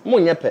connect.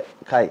 Monyepe,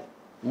 Kai,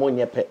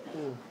 Monyepe.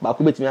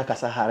 Bakubit me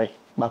akasa Harry,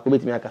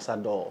 Bakubit me akasa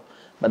door.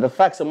 But the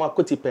fact that my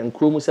kuti pen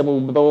crew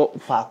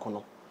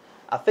fakono.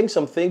 I think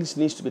some things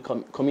needs to be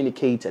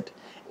communicated.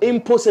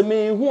 Impose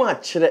me who are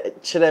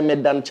chere me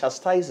than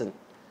chastising.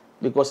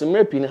 Because in my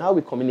opinion, how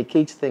we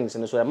communicate things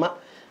and so I'm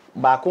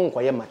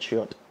quite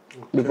matured.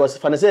 Because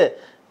if I say,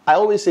 I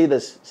always say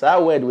this, so I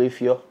word with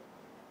fear.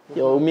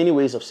 There are many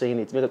ways of saying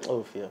it. Make it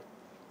fear.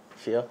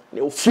 Fear.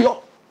 Fear.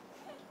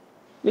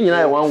 You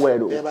know one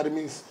word. Yeah, but it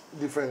means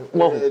different.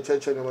 Well, it's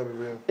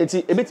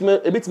a bit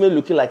me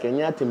looking like a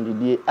nyatim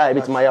didi. A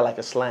bit my like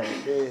a slang.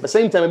 But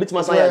same time a bit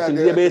my slang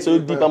to be so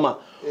deeper ma.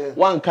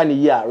 One kind of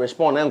year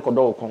respond and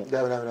kodo kon.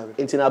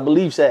 It's I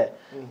believe say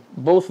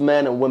both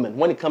men and women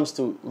when it comes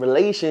to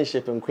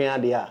relationship and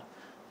creating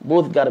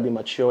both got to be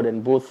matured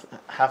and both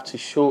have to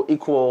show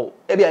equal.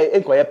 Maybe I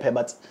inquire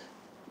but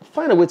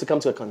find a way to come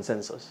to a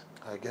consensus.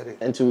 I get it.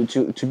 And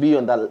to be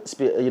on that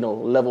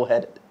level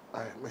headed.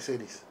 All right,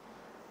 Merxedes.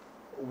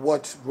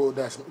 What role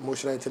does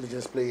emotional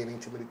intelligence play in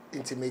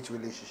intimate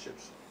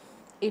relationships?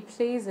 It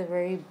plays a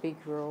very big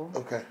role.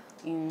 Okay.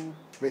 in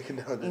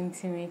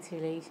intimate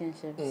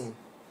relationships.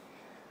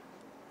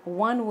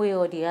 One way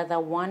or the other,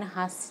 one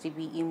has to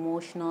be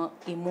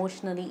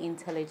emotionally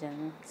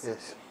intelligent.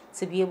 Yes.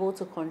 To be able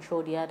to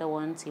control the other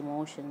one's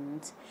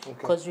emotions.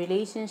 Because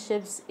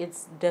relationships,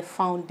 it's the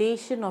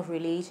foundation of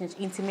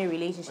intimate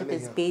relationship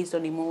is based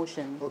on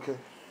emotion. Okay.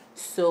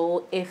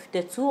 So if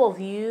the two of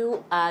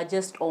you are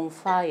just on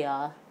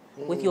fire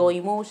with your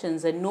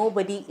emotions and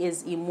nobody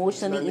is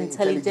emotionally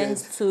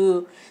intelligent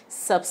to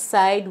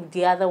subside with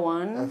the other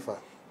one,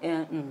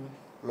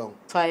 long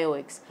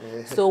fireworks.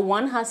 So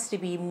one has to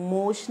be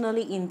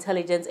emotionally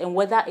intelligent, and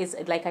whether it's,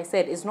 like I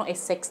said, it's not a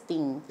sex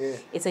thing.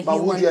 It's a human thing.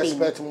 But would you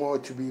expect more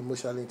to be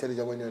emotionally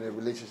intelligent when you're in a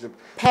relationship?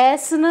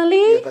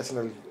 Personally,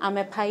 I'm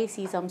a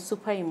Pisces. I'm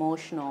super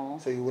emotional.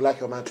 So you would like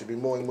your man to be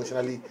more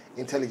emotionally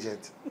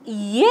intelligent?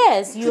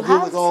 Yes, you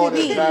have to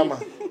be.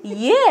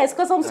 Yes,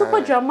 because I'm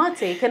super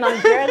dramatic and I'm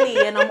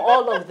girly and I'm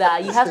all of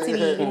that. You have to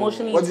be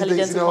emotionally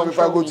intelligent to control if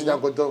I go to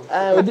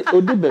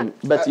Nyankonton?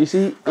 But you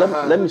see,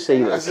 let me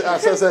say this.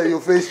 Your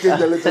face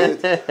changed a little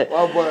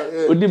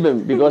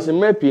bit. Because in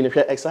my opinion,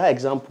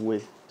 example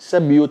with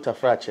Sabiota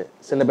Frache,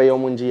 Senator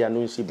Yomunji and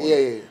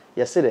Nunsi.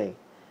 Yesterday,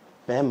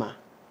 Bema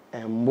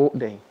and Mo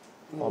Day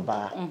or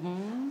Bar.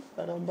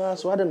 But on bar,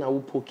 so I don't know who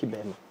pokey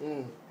Bema.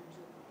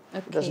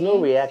 There's no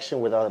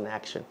reaction without an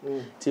action.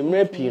 To my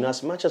opinion,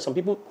 as much as some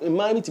people, it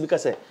might be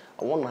because I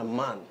want my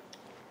man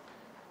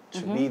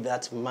to be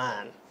that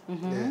man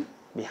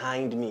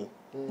behind me.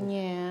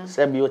 Yeah.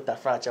 Sabiota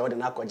Frache or the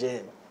Nako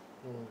Jam.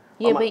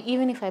 Yeah, but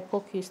even if I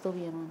poke you, still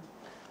be a man.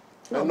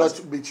 I'm not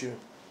to beat you.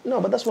 No,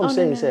 but that's what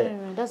I'm saying.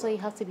 No. That's why you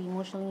have to be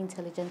emotionally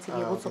intelligent to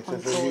be able to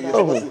control that.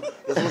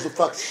 You're supposed to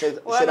fuck shit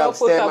up,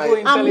 stare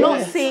my... I'm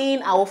not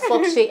saying I will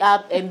fuck shit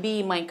up and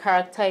be my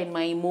character and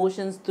my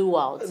emotions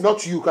throughout.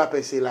 Not you,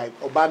 can't say like,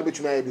 oh, bad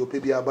bitch, may be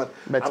OPBA, but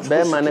I'm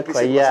supposed to keep it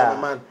as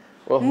a man.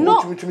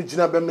 No,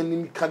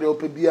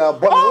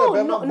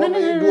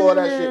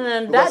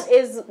 that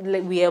is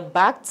like, we are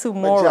back to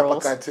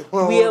morals.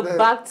 We are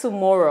back to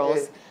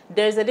morals.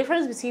 There's a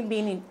difference between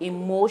being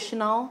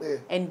emotional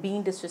and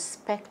being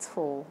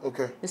disrespectful.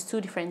 Okay. There's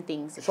two different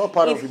things. It's all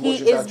part of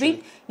emotions,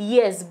 actually.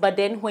 Yes, but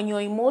then when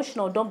you're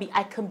emotional,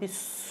 I can be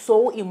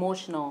so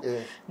emotional.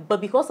 But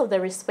because of the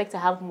respect I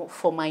have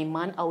for my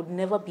man, I would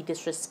never be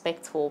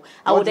disrespectful.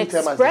 I would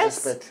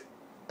express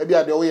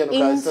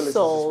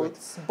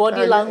insults,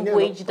 body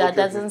language that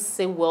doesn't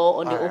sit well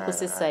on the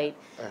opposite side.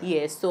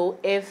 Yeah, so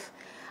if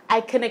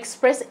I can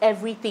express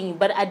everything,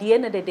 but at the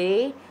end of the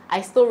day,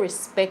 I still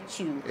respect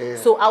you.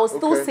 So I will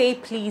still say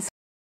please.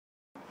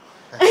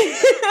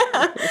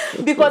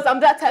 Because I'm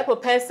that type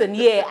of person.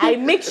 Yeah, I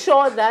make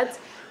sure that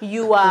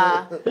you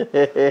are,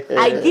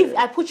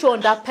 I put you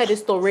on that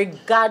pedestal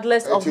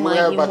regardless of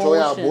my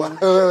emotions.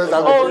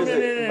 Oh,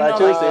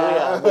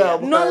 no.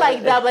 Not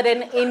like that, but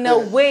then in a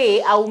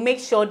way, I will make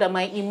sure that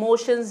my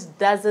emotions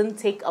doesn't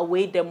take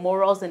away the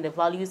morals and the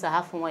values I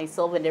have for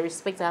myself and the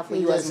respect I have for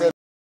you as my.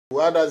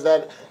 Why does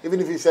that,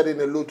 even if you said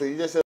in a luto, you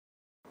just said...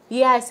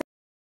 Yeah, I said,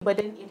 but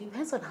then it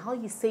depends on how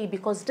you say it,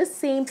 because this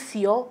same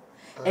fear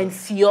and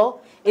fear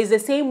is the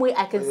same way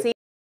I can say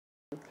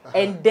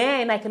and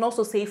then I can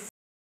also say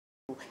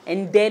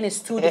and then it's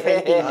two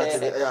different things.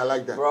 I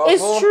like that.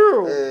 It's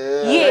true.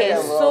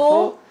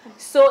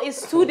 So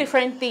it's two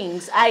different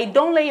things. I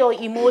don't let your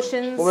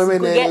emotions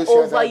get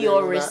over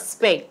your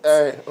respect.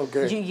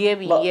 You hear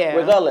me? But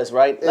regardless,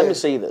 right? Let me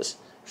say this.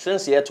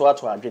 Since you're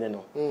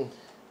to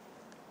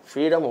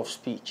freedom of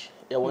speech.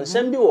 Yeah, when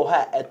somebody will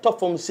have a top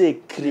form say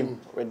cream,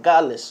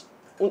 regardless.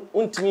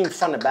 Untimi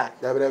fan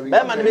back.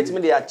 Man meet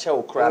me the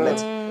achel crabet.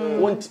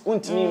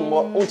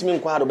 Untimi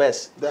kwado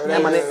best.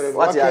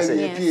 What you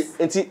say?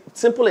 It's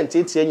simple and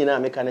it's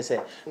you say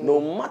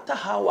no matter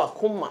how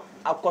akoma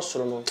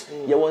akosoro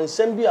you want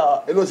somebody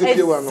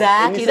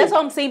exactly. That's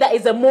what I'm saying, that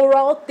is a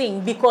moral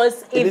thing,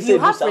 because if you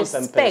have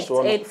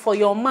respect for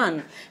your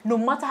man, no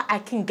matter, I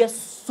can get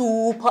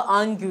super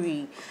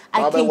angry,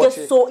 I can get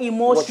so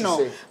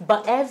emotional,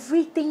 but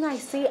everything I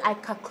say I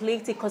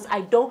calculate it, because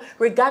I don't,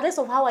 regardless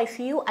of how I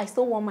feel, I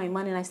still want my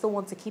man and I still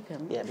want to keep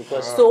him. Yeah,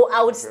 because so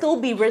I would still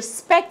be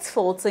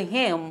respectful to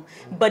him,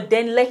 but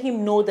then let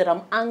him know that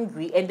I'm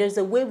angry, and there's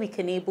a way we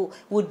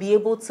would be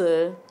able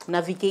to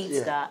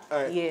navigate that.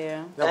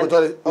 Yeah.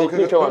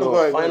 Okay,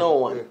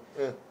 final one.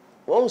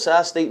 One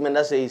sad statement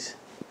that says,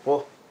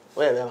 "Oh,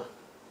 where Bema?"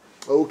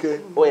 Okay.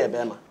 Oh yeah,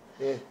 Bema.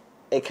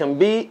 It can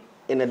be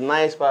in a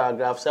nice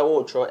paragraph, say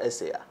what throw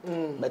essay,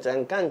 but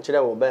I can't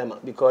share with Bema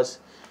because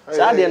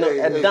sadly,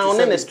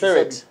 down in the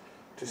spirit.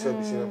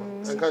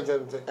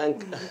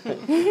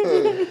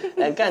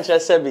 And can't share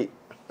Sebi.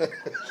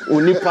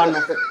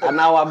 Unipano and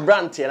our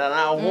brand here and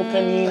our who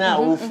can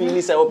now who feel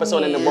is a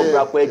person in the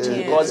bob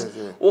because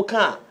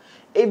okay.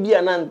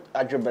 Ebianan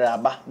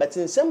adrebraba, but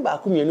in some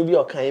back you no be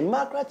okay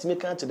market to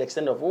make to the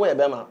extent of where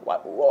Bema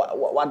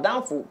what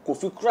down for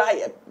Kofi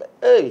cry.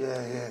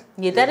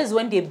 Yeah, that is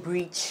when they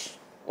breach.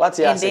 What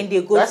and then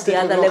they go to the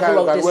other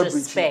level of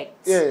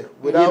disrespect. Yeah,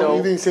 without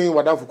even saying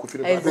what down for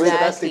Kofi.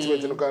 Exactly.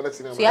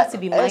 So you have to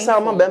be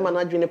mindful. Bema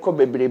na dwene ko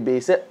bebrebe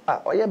say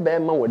oye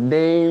Bema wo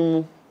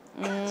dem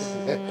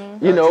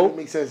You know?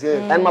 Makes sense,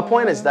 yeah. And my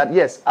point is that,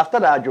 yes, after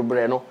that,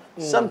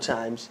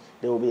 sometimes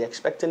they will be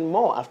expecting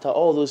more after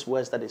all those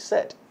words that they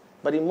said.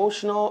 But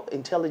emotional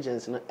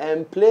intelligence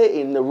and play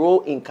in the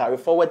role in carry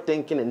forward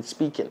thinking and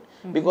speaking.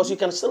 Because you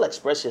can still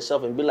express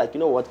yourself and be like, you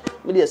know what,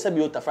 normal.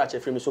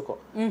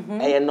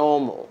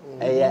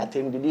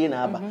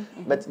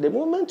 But the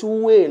moment you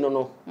wait,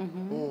 no.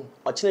 And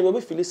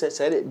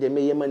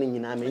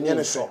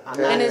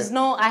it's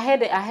no, I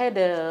had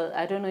a,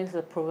 I don't know if it's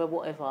a proverb or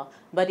whatever,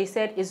 but he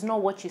said it's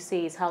not what you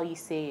say, it's how you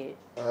say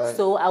it.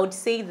 So I would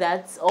say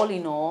that all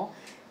in all,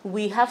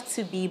 we have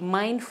to be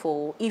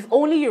mindful. If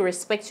only you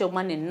respect your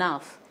man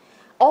enough,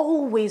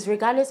 always,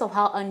 regardless of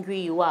how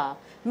angry you are,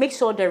 make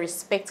sure the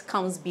respect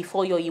comes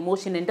before your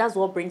emotion, and that's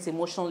what brings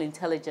emotional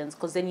intelligence,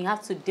 because then you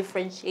have to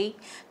differentiate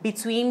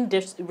between the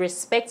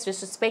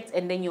disrespect,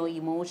 and then your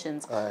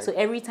emotions. So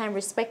every time,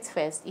 respect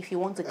first if you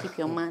want to keep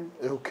your man.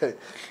 Okay.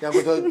 Now,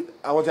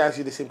 I want to ask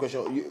you the same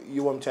question.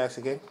 You want me to ask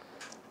again?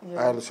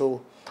 Yeah.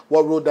 So,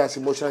 what role does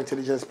emotional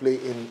intelligence play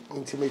in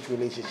intimate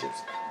relationships?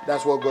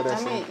 That's what God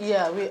has said. I mean,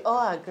 yeah, we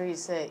all agree,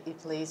 say it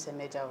plays a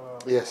major role.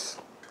 Yes.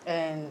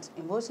 And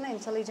emotional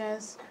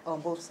intelligence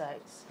on both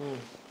sides.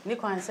 You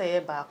can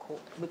say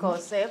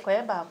because the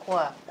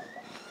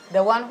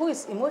one who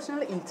is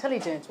emotionally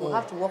intelligent will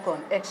have to work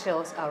on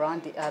eggshells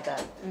around the other.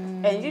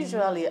 And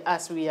usually,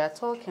 as we are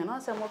talking,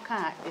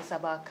 it's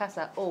about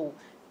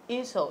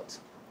insult.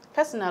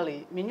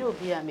 Personally, me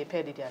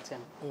pay the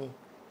attempt.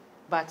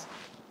 But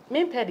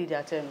me pay the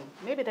attempt.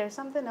 Maybe there is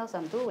something else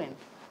I'm doing.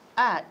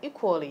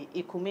 Equally,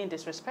 it could mean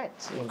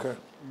disrespect. Okay,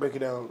 break it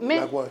down.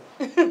 Like what?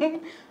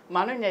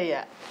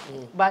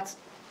 But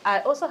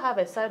I also have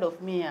a side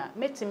of me.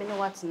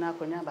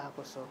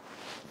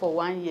 For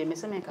 1 year,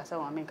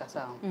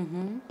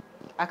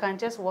 I can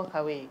just walk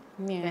away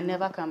and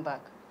never come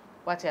back.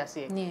 What I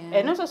say.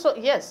 And also, so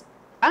yes,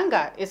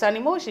 anger is an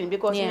emotion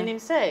because meaning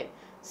say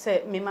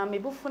me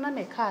bufuna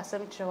me car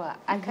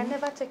I can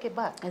never take it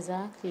back.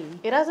 Exactly.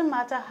 It doesn't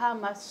matter how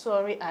much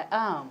sorry I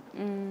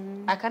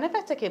am. I can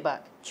never take it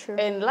back. True.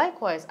 And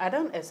likewise, I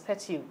don't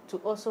expect you to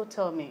also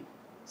tell me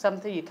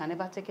something you can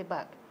never take it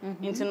back.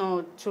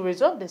 To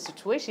resolve the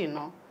situation,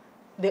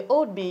 the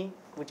old me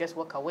will just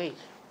walk away.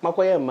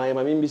 Makoya my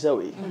bisa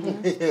we.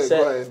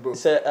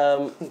 Say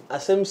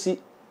asemsi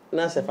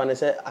na se fa ne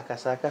se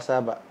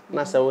akasa ba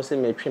na se wo se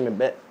me twe me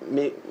be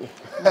me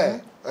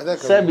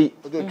sabi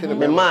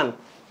me man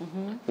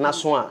na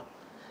so a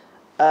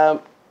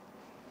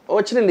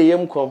o chire ne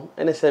yem kom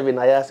ene seven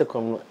aya se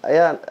kom no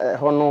aya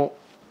hono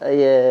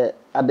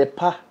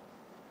adepa,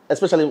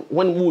 especially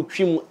when we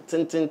trim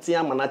tintin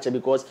amanache,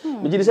 because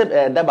we just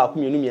said that ba ku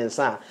mienu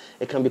miensa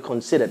it can be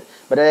considered,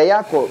 but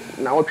yako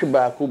na wo twi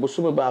ba ku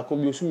bosume ba ku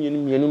bi osu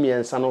mienu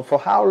miensa no, for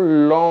how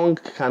long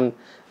can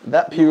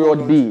that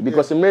period be?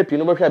 Because maybe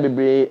no be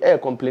be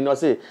complain or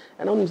say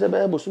and only say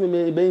be bosume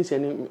me be nsi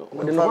ani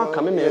de no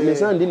aka me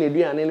san di na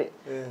aduane.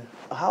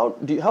 How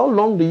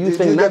long do you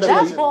think that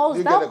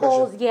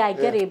balls, yeah, I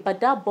get it,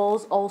 but that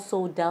balls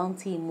also down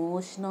to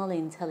emotional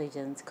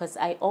intelligence, because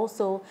I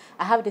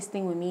have this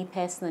thing with me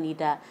personally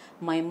that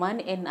my man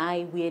and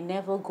I, we are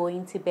never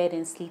going to bed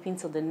and sleeping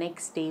till the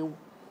next day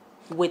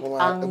with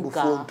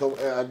anger.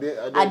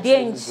 I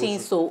didn't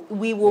change, so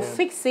we will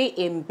fix it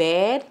in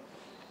bed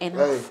and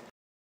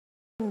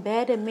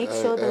make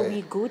sure that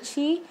we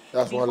Gucci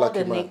before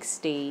the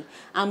next day.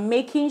 I'm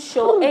making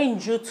sure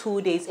ain't you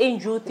 2 days,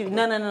 ain't you 3.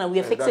 No. We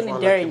are fixing it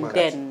there and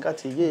then.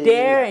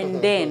 There and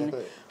then.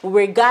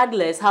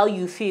 Regardless how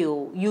you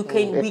feel, we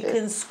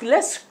can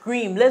let's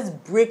scream, let's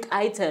break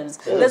items,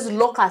 let's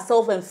lock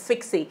ourselves and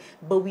fix it.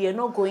 But we are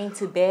not going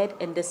to bed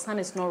and the sun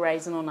is not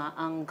rising on our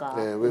anger.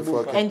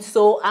 And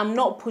so I'm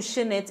not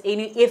pushing it.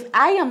 If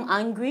I am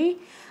angry,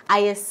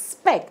 I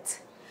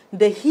expect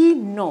that he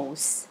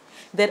knows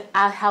that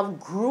I have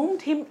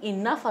groomed him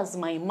enough as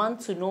my man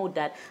to know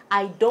that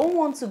I don't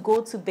want to go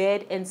to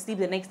bed and sleep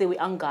the next day with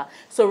anger.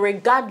 So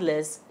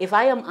regardless, if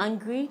I am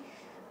angry,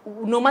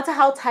 no matter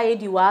how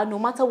tired you are, no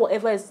matter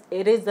whatever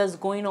it is that's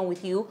going on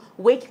with you,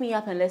 wake me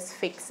up and let's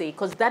fix it,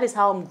 because that is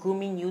how I'm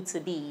grooming you to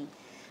be.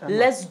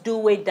 Let's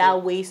do it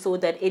that way so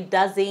that it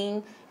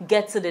doesn't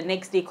get to the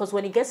next day, because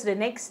when it gets to the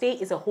next day,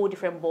 it's a whole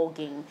different ball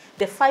game.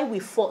 The fight we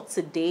fought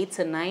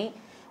tonight,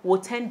 will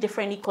turn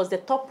differently, because the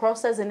thought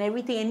process and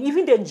everything, and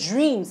even the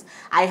dreams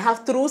I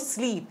have through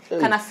sleep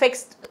can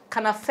affect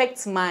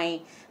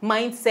my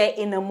mindset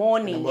in the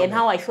morning and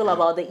how I feel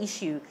about the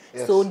issue.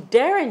 Yes. So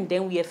there and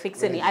then we are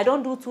fixing it. I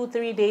don't do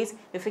 2-3 days.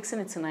 We're fixing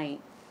it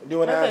tonight. Do you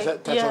want to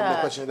touch on the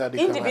question that they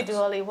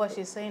individually, what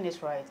she's saying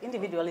is right.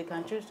 Individually, you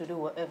can choose to do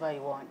whatever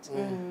you want,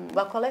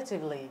 but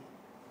collectively,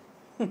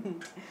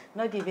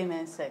 not giving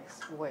men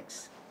sex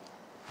works.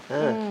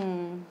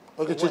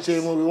 Okay, Chichi,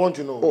 we want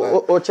to know.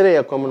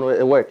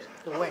 It works.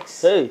 It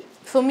works. Hey.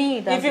 For me,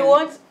 if you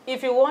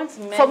want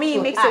men for me, to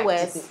it makes act, it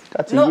worse.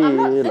 No, I'm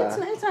not.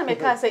 It's not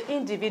make us say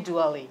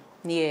individually.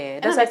 Yeah,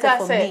 that's what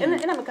I say for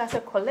me. And I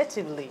say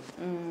collectively,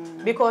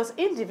 because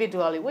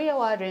individually, we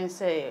are doing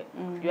say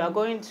you are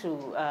going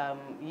to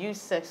use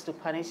sex to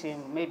punish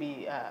him,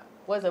 maybe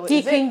what's the word?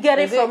 He can get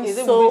it from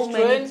so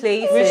many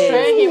places.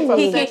 Restrain him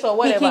from sex or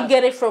whatever. He can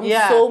get it from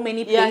so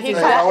many places.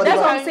 Yeah, That's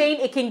what I'm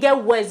saying. It can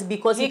get worse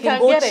because he can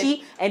go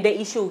cheat and the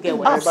issue will get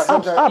worse.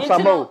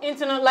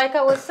 Like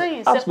I was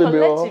saying,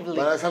 collectively.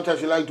 But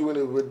sometimes you like doing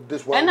it with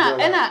this one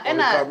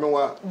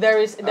girl. There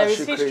is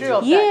history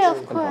of that. Yeah,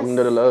 of course.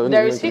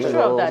 There is history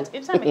of that.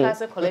 It's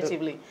a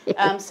collectively.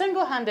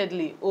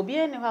 Single-handedly,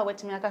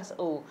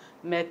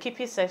 may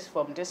keep sex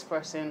from this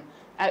person.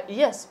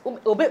 Yes,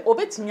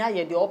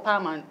 the upper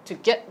man to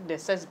get the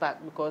sex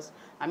back because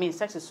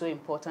sex is so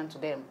important to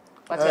them.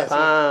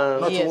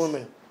 Not to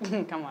women.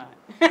 Come on.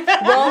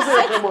 Well,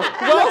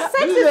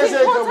 sex is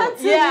important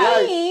to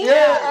me.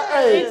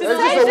 Sex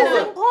is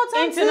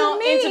important to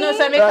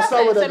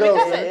me.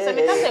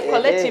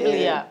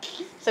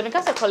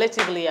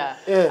 Collectively,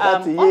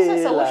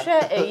 also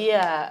share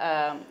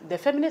the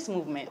feminist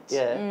movement.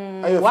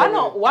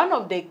 One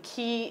of the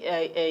key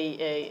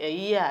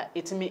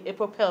it's me a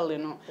propel,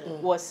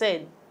 was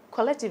said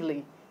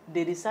collectively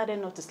they decided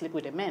not to sleep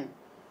with the men.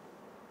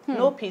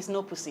 No peace,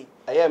 no pussy.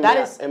 That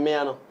is a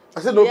man. I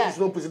said no peace,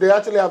 no pussy. They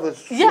actually have a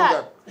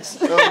slogan.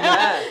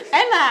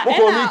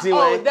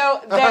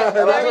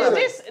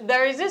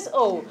 There is this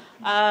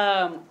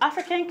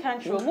African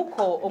country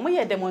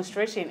a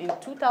demonstration in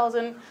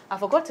 2000. I've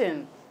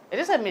forgotten. It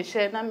is a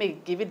mission. I may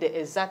give it the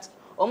exact.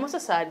 Almost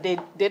as they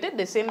did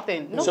the same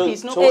thing. No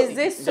peace, no pussy. Is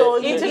this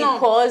solely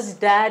because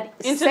that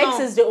sex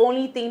is the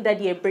only thing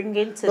that you're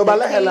bringing to the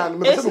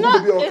table? It's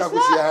not.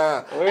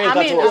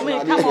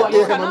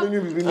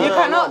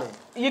 Come on.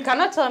 You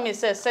cannot tell me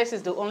sex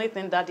is the only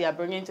thing that they are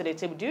bringing to the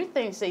table. Do you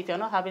think, if you're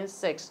not having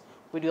sex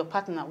with your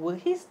partner, will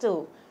he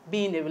still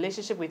be in a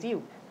relationship with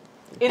you?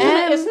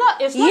 It's not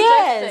just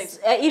sex.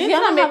 If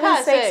you're not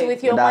having sex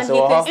with your man, he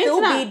can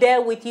still be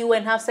there with you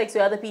and have sex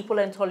with other people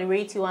and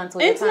tolerate you until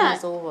the time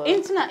is over.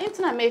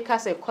 Internet make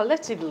us say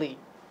collectively,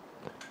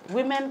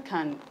 women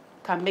can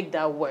make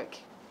that work.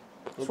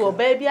 So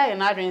baby, I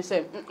and I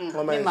say,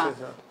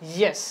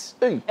 yes.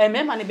 And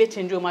men money be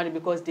change your money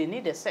because they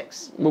need the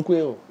sex. They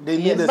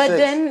need the sex. But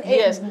then,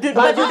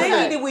 but do they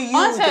need it with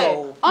you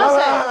though?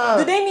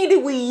 Do they need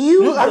it with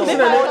you though?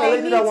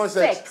 They need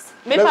sex.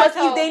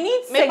 If they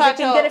need sex, they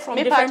can get it from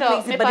different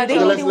places. But do they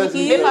need it with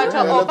you?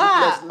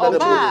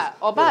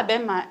 Oba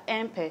Bema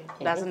MP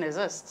doesn't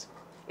exist.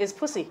 It's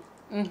pussy.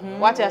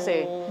 What I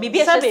say?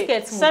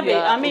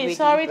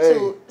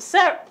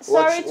 Sorry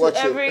to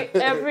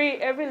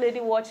every lady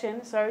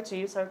watching. Sorry to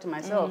you. Sorry to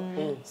myself.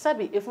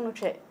 Sabi, if you no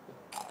check,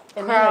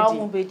 yes,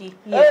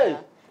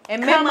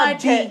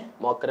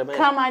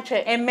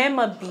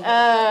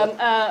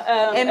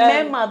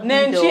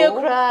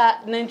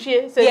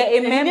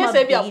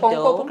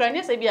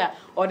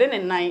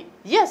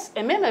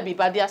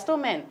 but they are still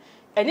men.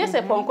 And yes,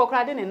 a ponko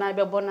cry in a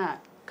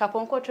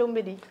Kaponko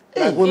chumbedi.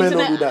 Like women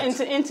don't do that.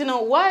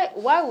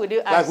 Why would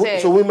you say?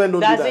 So women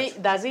don't do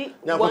that. Does he?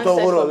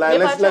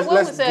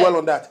 Let's dwell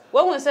on that.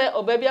 When we say,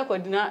 "Oh baby, I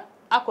could not."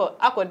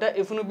 Ako that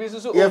if no be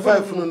so. Yeah, if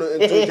no.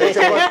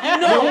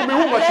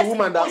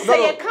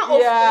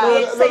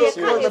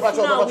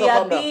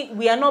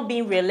 We are not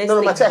being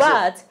realistic,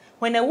 but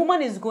when a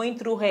woman is going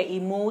through her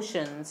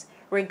emotions,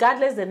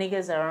 regardless the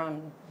niggas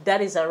around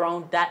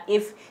that,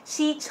 if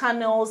she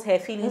channels her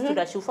feelings to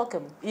that, she'll fuck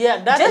him. Yeah,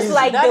 that just is,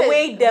 like that the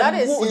way the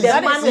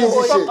man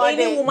will fuck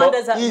any woman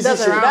does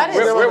around.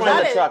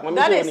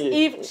 That is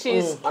if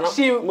she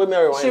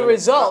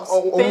resolves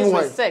things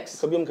with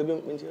sex.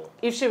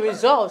 If she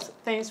resolves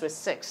things with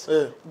sex,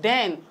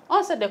 then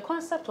also the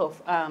concept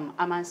of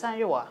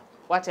amansanyewa.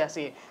 What I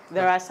say,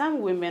 there are some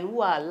women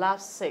who are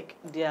love sick.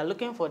 They are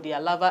looking for their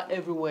lover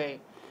everywhere.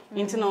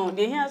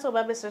 They hear so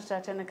baby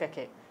sister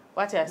keke.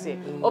 What I say,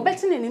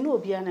 betting in no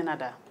be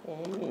another.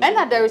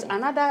 And there is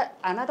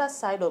another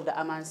side of the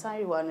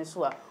amansanyewa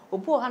niswa.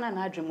 Obo hana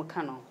na adwemu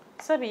kano.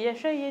 Sabi ye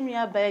hwe ye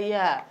nua ba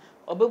ya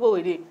obebo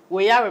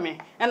we are me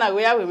and I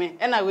we me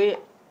and I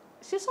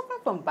she's suffering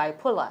from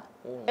bipolar.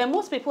 And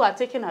most people are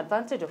taking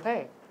advantage of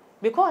her.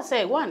 Because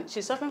say one,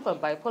 she's suffering from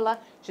bipolar,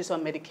 she's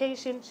on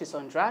medication, she's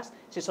on drugs,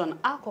 she's on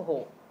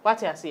alcohol.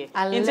 What I say?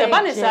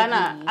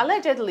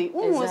 Allegedly.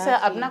 Who say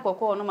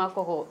abnakoko no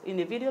alcohol in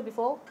the video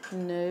before?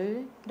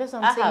 No. That's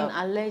what I'm saying.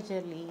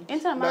 Allegedly.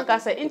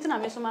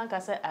 International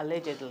say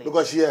allegedly.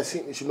 Because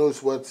she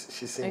knows what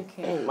she's saying.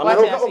 Okay.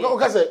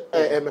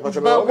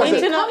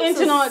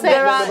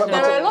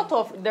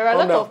 There are a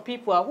lot of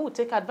people who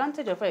take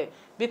advantage of her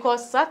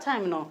because that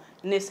time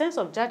in a sense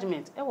of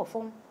judgment,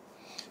 form.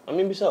 I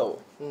mean, so.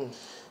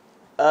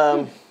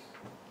 Well,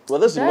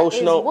 this that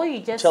emotional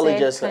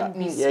challenges.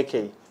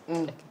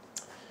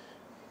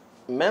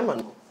 Men,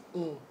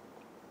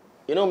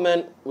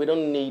 men, we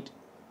don't need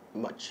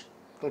much.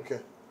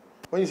 Okay.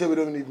 When you say we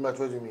don't need much,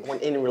 what do you mean? When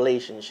in a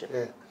relationship.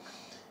 Yeah.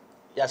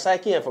 Yeah, so I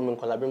came from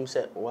Nkonkonsa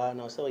said, "Wow,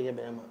 now so yeah,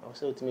 Bema. I was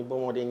to me,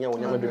 born more than you,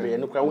 never be.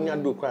 No cry, when you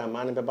do cry,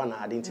 man, be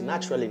banana. Didn't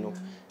naturally no.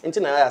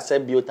 Until I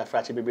said, beauty,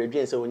 fracture, be brave,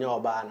 and so when you're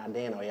bad, and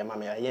then or your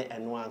mammy,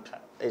 and one,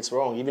 it's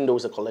wrong, even though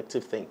it's a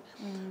collective thing.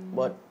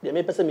 But the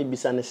me person me be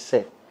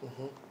say,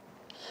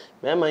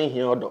 Bema in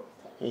here,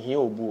 in here,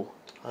 boo.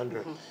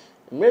 100.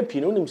 Maybe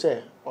no him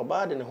say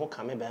oba de ne ho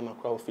kame be ma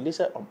kra o feel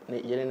say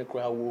yere ne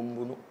kra wo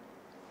mbu no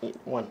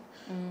one.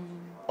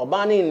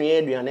 Oba ne nwe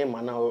aduane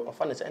ma na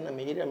ofa ne say na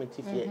me yere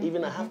metifie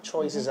even I have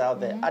choices out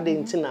there. I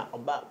didn't na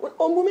oba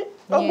ombumi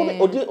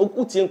odi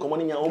utie nkomo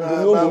ne nya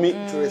ombumi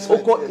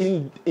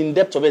in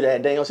depth of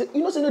it then you say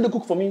you know say no dey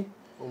cook for me.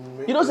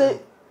 You know say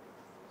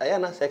I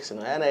am not sexy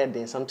no I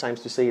am sometimes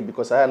to say it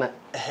because I am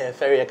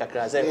very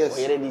kakra say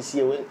yere this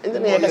year and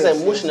then I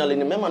say emotionally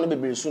the member no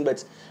be soon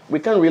but we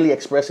can't really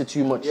express it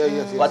too much.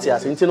 What you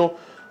say you know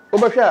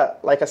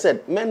like I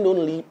said men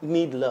don't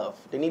need love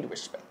they need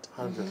respect.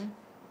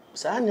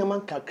 Sa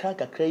nyaman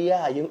kakra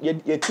ya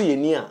ye tu ye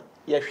ni a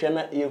ye hwe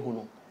na ye hu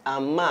no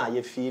ama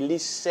ye feel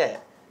say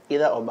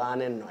either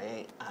obane no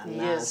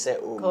and say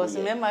oh because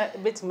remember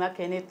bit make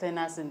anything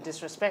as in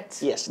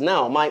disrespect. Yes,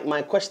 now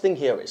my question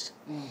here is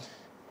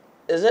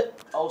it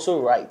also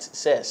right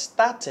say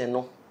starting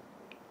no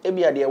e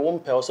bia de won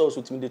pe so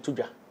so timi de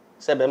tudwa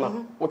say be ma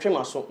wo twe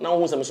ma so na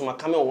wo se me so ma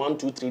come 1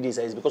 2 3 days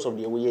is because of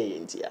the way ye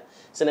ntia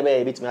say na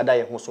be bit me ada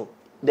ye ho so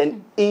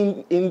then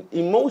in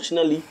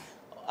emotionally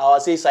I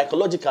say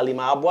psychologically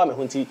my abo me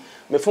hunti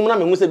me fom na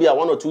me hu say bia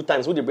 1 or 2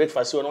 times with the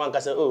breakfast so no one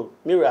can say oh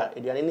Mira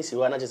eduane ni si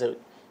wa na je say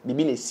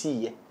bibi na si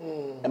ye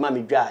e ma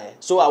me dwa ye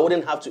so I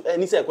wouldn't have to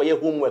any say koye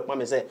homework ma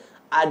me say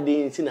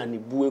adding na ni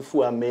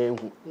buefu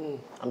amehu.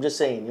 I'm just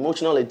saying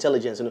emotional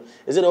intelligence you know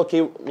is it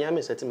okay me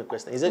am setting me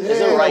question is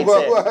it right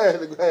go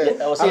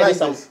ahead. I was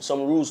saying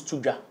some rules to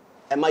dwa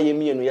e ma ye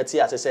me no ye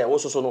tie say wo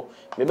so no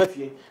me ba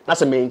fie na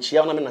say me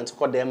nchia na me nante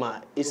ko dem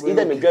a is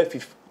either me dwa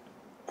fif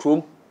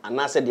chrome and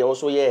I said they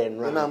also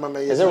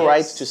is it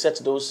right to set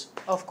those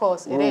of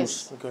course rules? It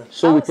is okay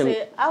so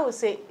I would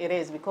say it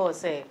is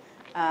because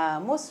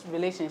most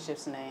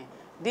relationships now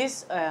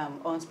these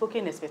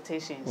unspoken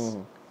expectations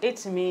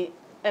it me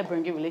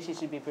bring a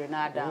relationship be bring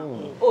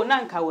down oh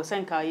nanka wo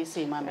senka you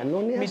say mama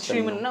me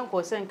trim nanka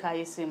wo senka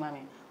you say mama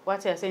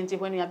what you are saying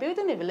when you are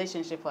building a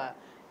relationship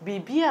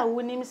bibia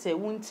wonim say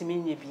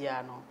wuntimi nye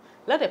bia no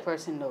let the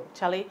person know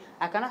Charlie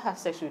I cannot have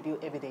sex with you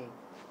every day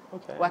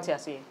okay what you are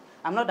saying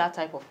I'm not that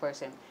type of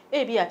person.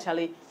 Hey,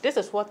 actually, this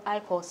is what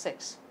I call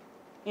sex.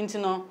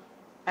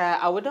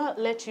 I would not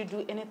let you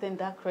do anything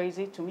that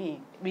crazy to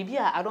me. Maybe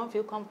I don't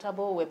feel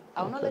comfortable with.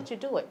 I will not let you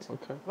do it.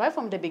 Okay. Right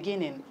from the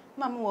beginning,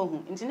 mama,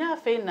 I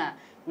fail na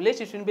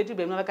relationship be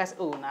to like us.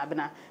 Oh, na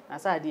bena na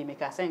sa di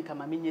make us say come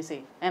minye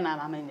say and na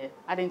mama nye.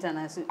 I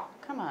didn't say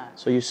come on.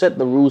 So you set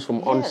the rules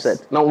from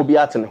onset. Now we'll be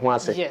at and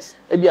say. Yes.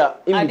 In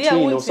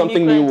between,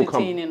 something new will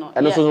come.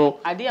 And also,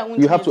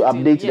 you have to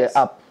update the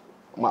app.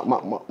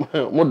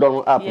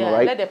 Modern app,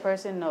 right? Let the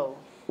person know.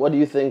 What do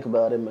you think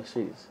about it,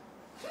 Merxedes?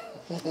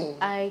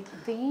 I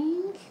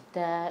think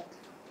that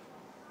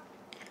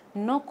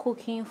not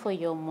cooking for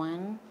your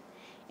man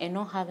and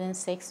not having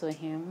sex with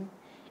him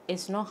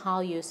is not how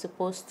you're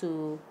supposed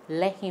to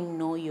let him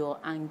know you're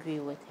angry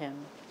with him.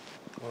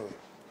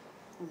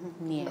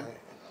 Yeah.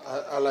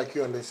 I like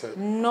you on this side.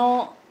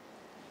 No,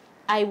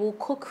 I will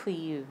cook for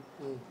you.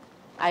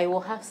 I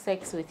will have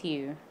sex with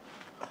you.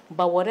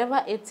 But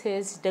whatever it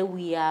is that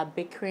we are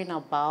bickering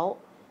about,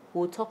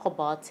 we'll talk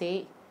about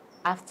it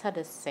after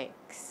the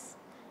sex.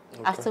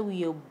 Okay. After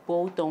we are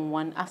both on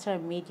one, after I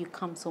made you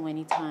come so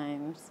many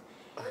times.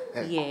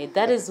 Yeah,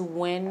 that is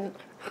when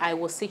I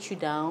will sit you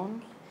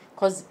down.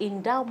 Because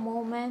in that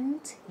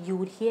moment, you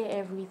would hear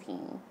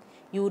everything.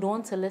 You would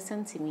want to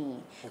listen to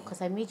me.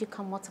 Because I made you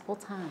come multiple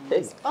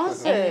times.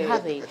 Awesome. And you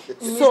have it.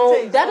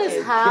 So that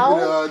is how,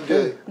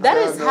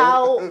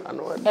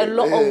 a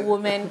lot of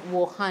women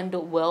will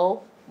handle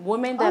well.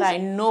 Women that I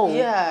know.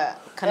 Yeah.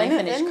 Can I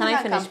finish? Can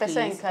I finish,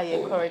 please?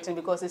 Correcting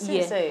because it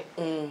seems say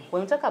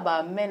when we talk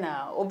about men,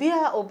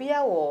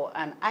 obia or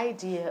an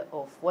idea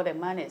of what a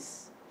man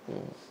is.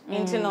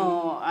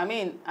 I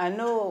mean, I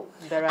know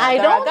there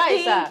are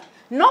guys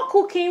not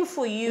cooking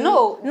for you,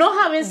 not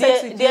having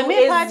sex with you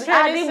is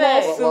adding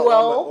more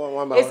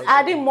fuel. It's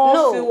adding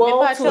more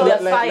fuel to the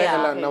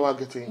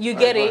fire. You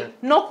get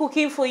it? Not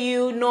cooking for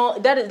you, no.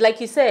 That is like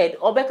you said.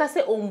 Obeka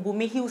say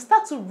ombumi. He will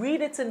start to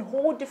read it in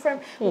whole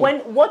different. When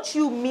what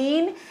you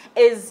mean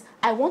is,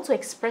 I want to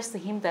express to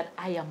him that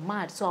I am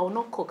mad, so I will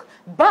not cook.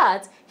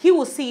 But he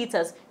will see it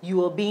as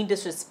you are being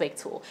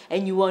disrespectful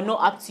and you are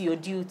not up to your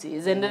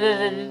duties and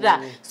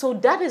So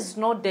that is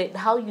not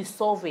how you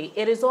solve it.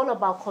 It is all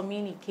about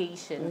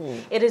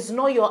communication. It is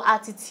not your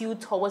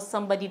attitude towards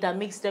somebody that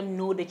makes them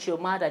know that you're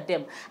mad at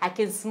them. I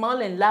can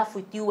smile and laugh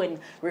with you and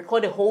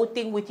record the whole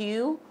thing with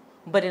you,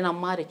 but then I'm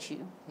mad at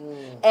you.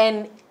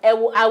 And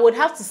I would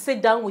have to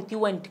sit down with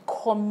you and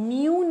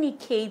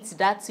communicate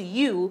that to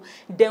you.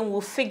 Then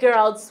we'll figure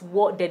out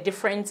what the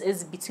difference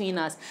is between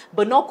us.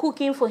 But not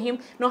cooking for him,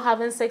 not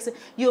having sex,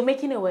 you're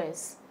making it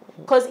worse.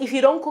 Because if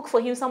you don't cook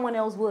for him, someone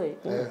else would.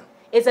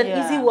 It's an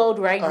easy world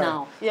right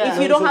now.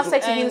 If you don't have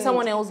sex with him,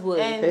 someone else would.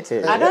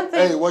 I don't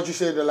think... Hey, what you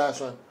said the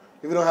last one?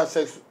 If you don't have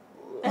sex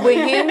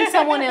With him,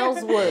 someone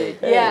else would.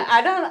 Yeah,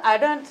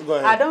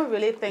 I don't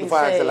really think. Before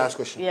I ask the last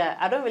question. Yeah,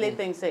 I don't really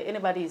think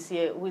anybody is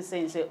here who's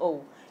saying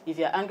oh, if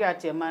you're angry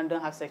at your man,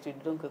 don't have sex with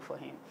him, don't cook for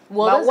him.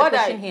 Well, that's the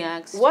question he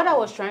asked. What I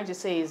was trying to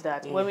say is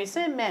that when we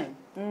say men,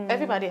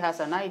 everybody has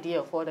an idea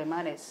of what a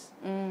man is.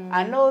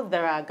 I know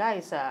there are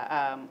guys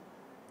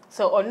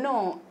so or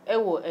no,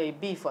 it will a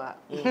beef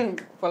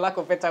for lack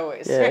of better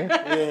words.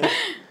 Yeah.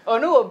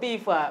 Or no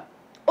beef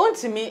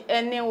me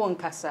anyone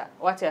kasa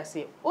what I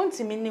say.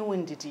 Me ni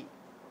windidi.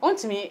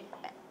 Me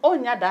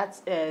onya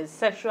that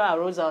sexual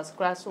arousal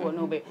crass or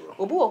no be.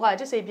 Obu I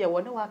just say be a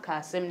one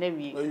waka same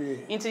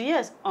nevi. Into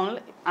yes,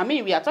 I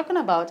mean we are talking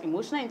about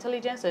emotional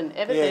intelligence and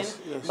everything.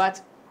 Yes.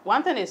 But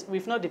one thing is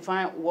we've not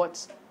defined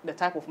what the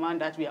type of man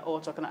that we are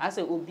all talking about. I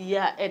say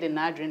obia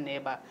edenadrin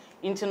neighbor.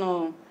 Into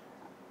no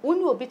when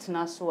you bit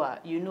nasua,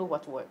 you know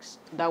what works.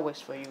 That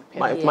works for you.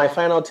 My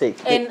final take.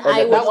 And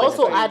I will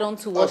also add on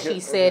to what she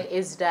said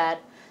is that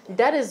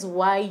is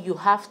why you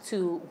have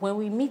to, when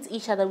we meet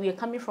each other, we are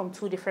coming from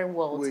two different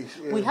worlds.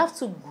 We have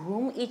to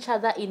groom each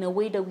other in a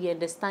way that we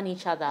understand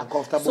each other.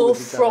 So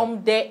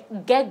from the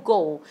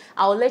get-go,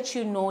 I'll let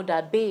you know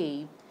that,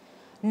 babe,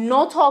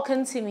 not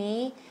talking to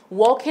me,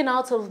 walking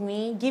out of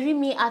me, giving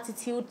me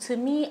attitude, to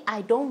me,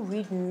 I don't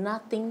read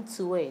nothing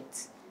to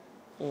it.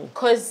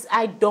 Because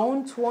I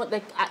don't want,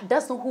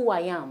 that's not who I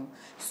am.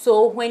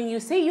 So when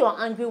you say you're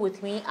angry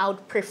with me, I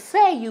would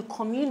prefer you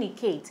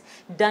communicate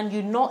than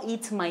you not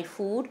eat my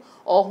food,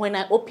 or when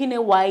I open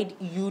it wide,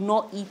 you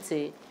not eat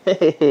it.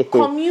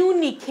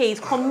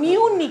 Communicate.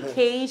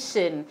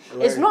 Communication.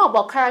 Right. It's not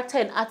about character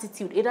and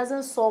attitude. It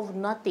doesn't solve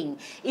nothing.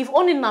 If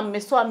only na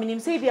meso, I mean,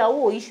 say there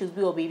are issues,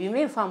 baby,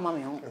 may find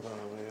mommy.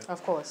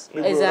 Of course.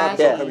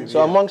 Exactly. Yeah.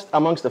 So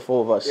amongst the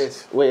four of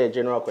us, we're a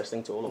general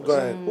question to all of us. Go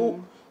ahead.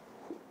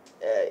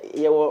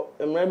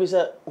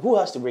 Who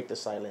has to break the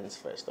silence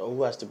first, or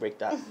who has to break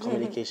that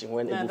communication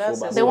when it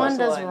before the one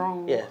that's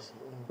wrong? Yes.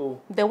 Who?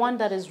 The one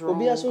that is wrong.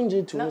 Who has to break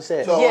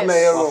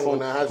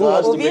that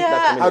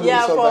communication?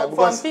 Yeah,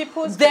 from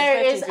people's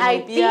there is,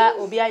 I think,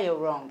 you're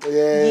wrong.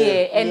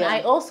 And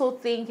I also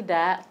think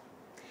that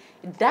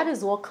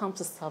is what comes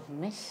to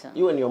submission.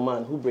 You and your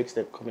man, who breaks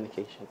the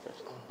communication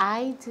first?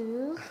 I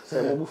do. So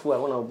I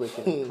want to break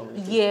the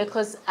communication. Yeah,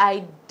 because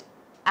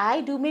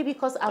I do, maybe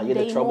because I'm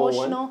the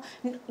emotional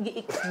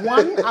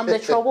one. I'm the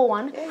trouble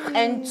one,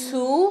 and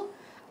two,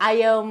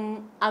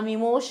 I'm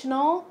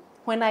emotional.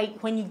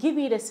 When you give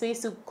me the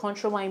space to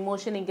control my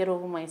emotion and get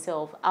over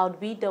myself, I'll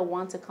be the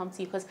one to come to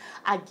you because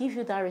I give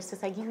you that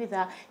respect. I give you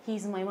that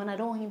he's my man. I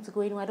don't want him to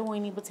go anywhere. I don't want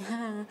anybody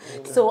to.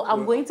 So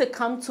I'm going to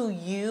come to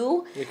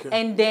you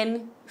and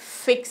then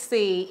fix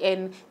it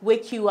and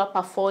wake you up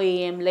at 4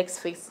 a.m. Let's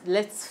fix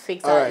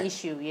our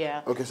issue.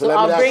 Yeah. Okay. So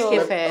I'll break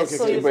it first.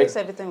 So you fix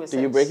everything with sex.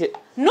 Do you break it?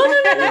 No.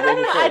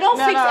 I don't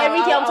fix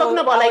everything. I'm talking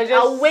about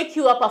I'll wake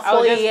you up at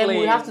 4 a.m.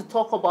 We have to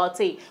talk about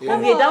it.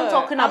 When we're done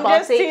talking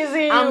about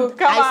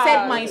it, I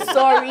said my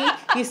sorry.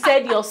 You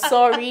said you're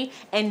sorry,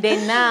 and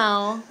then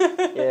now.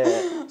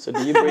 Yeah. So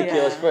do you break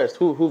yours first?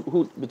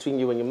 Who between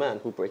you and your man,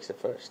 who breaks it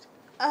first?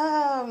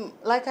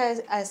 Like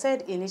I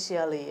said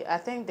initially, I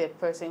think the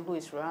person who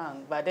is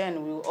wrong, but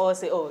then we will all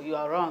say, oh, you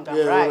are wrong,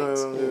 I'm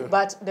right.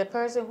 But the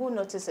person who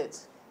notices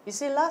it. You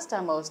see, last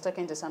time I was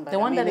talking to somebody, the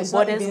one that it's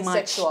not even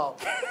sexual.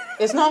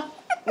 It's not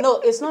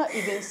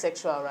even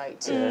sexual,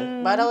 right?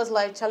 Yeah. But I was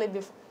like, Charlie,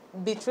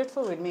 be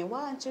truthful with me.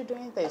 Why aren't you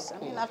doing this? I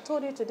mean, I've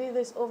told you to do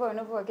this over and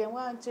over again.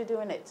 Why aren't you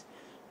doing it?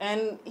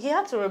 And he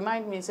had to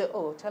remind me and say,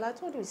 oh, Charlie, I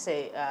told you to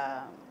say,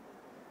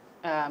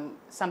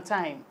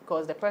 sometime,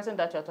 because the person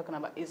that you're talking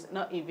about is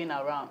not even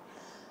around.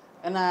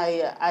 And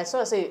I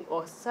saw say,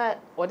 or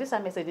this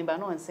I'm messaging, but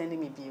no one's sending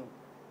me bill.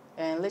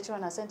 And later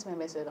on I sent him a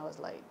message and I was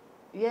like,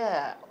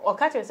 yeah. Or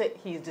Katya said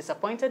he's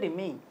disappointed in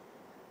me.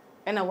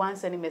 And I want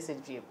to send a message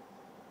view.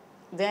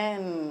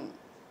 Then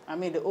I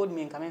mean the old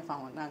man coming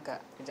from Nanka.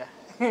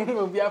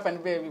 Will be up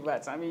and baby,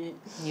 but I mean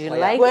you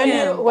like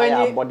him when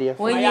you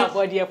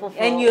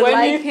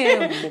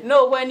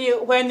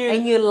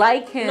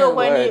like him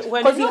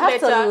because you have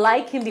to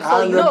like him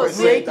before you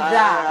break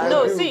that.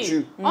 No,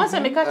 see, once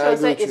I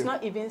say it's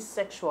not even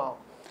sexual.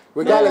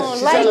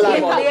 Regardless,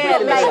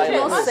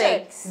 no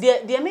sex.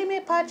 The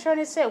MMA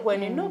patron said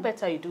when you know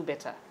better, you do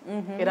better.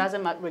 It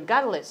doesn't matter,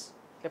 regardless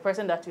the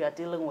person that you are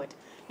dealing with.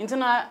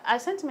 I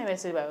sent him a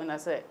message when I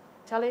said,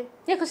 Charlie.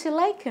 Yeah, because you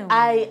like him.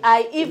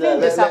 I even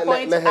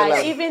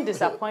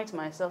disappoint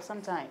myself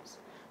sometimes.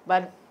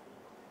 But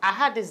I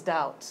had this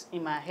doubt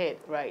in my head,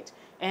 right?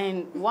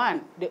 And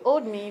one, the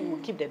old me will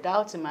keep the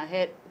doubts in my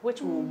head,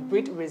 which will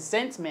breed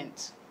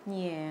resentment.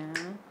 Yeah.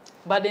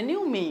 But the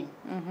new me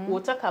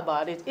will talk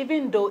about it,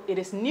 even though it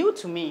is new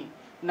to me.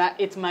 Now,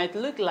 it might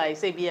look like,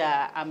 say,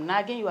 I'm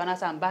nagging you and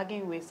I'm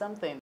bagging with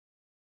something.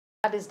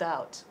 That is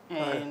doubt,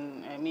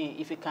 and I mean,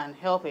 if you can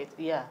help it,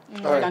 yeah,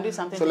 you can do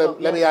something. So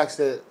let me ask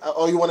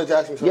oh, you wanted to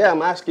ask me something? Yeah,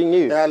 I'm asking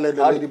you. Yeah, let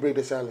the lady break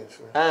the silence.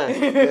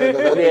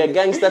 They're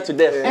gangster to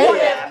death. I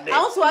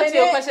want to ask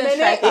you a question,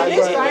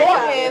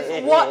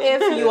 Stryka. What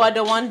if you are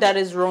the one that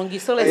is wrong? You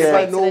still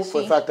expect I know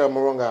for a fact I'm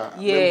wrong.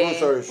 Yeah.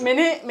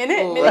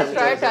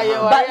 Stryka,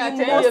 but in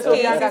most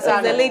cases, it's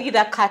the lady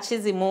that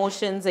catches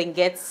emotions and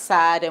gets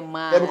sad and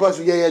mad. Yeah, because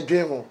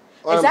dream.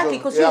 Exactly,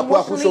 because you're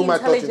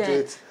emotionally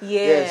intelligent.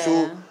 Yeah,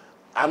 so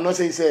I'm not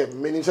saying you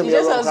just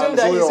assume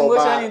that he's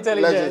emotionally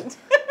intelligent.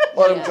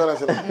 All I'm trying to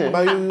say,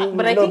 but you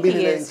not being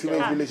in an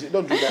intimate relationship.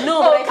 Don't do that.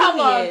 No, but come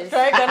on. Let me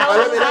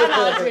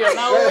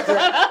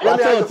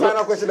ask the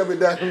final question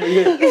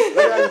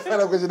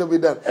to be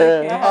done.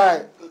 All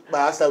right. But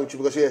I'll start with you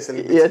because you're a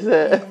celebrity. Yes,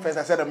 sir. First,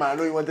 I said, man, I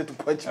know you wanted to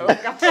punch me.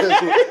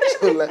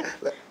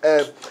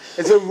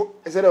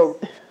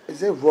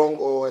 Is it wrong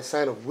or a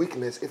sign of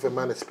weakness if a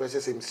man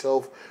expresses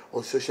himself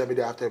on social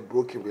media after a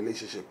broken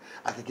relationship?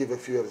 I could give a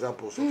few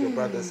examples of your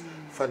brother's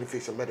funny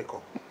face and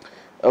medical.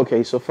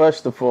 Okay, so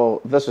first of all,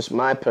 this is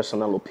my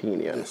personal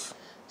opinion. Yes.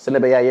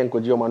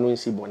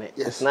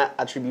 It's not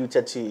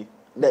attributed to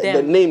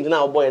the names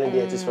now, boy, and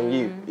it is from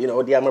you. You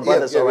know, they are my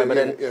brothers, alright, but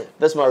then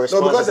that's my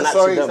response. No, because the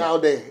story is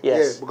out there.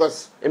 Yes. Yeah,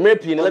 because in my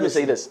opinion, let me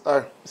say this.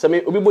 So,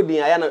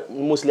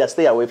 mostly I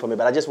stay away from it,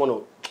 but I just want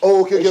to.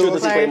 Oh, okay,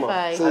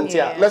 clarify. So,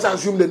 let's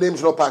assume the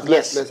name's not part.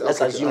 Yes, let's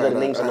assume that the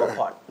name's not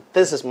part.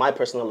 This is my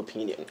personal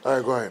opinion. All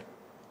right, go ahead.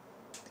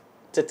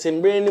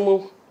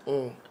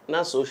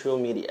 Not social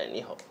media,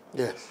 anyhow.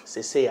 Yes.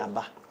 Say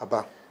Abba.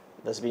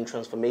 There's been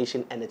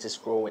transformation and it is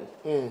growing.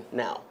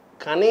 Now,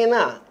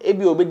 Kanena,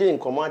 ebi obedi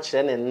nkomo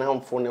akire ne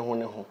namfo ne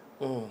ho.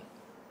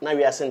 Na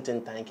we are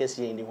senten tan kese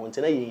yin di ho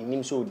ntena yin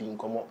nim so odi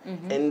nkomo.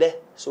 Ende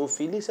so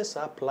feel is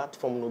a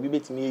platform no bi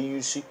betimi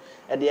use e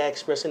dey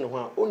express ne ho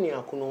a oni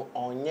akono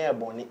onye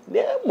boni.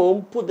 They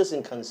mom put this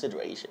in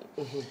consideration.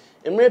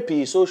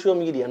 Emrepi social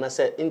media na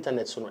say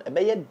internet so no e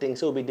be ye den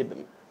say obedi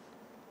bem.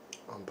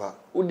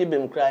 Udi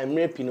bem cry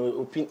emrepi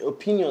no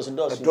opinions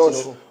does no.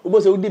 Ubo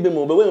say udi bem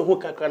obe we ho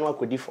kakra no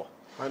akodi for.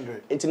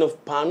 100. Enti no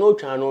pano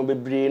twa no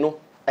bebre no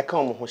I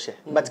come ho hye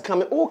but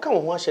come o come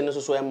ho hye no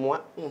so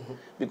emoa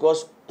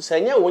because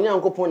sanya wo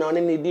Nyankopon na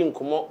one ne di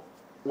nkomo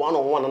one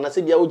on one na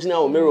se bia ogina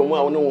o mero mu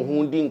a one wo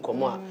hu di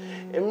nkomo a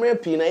emre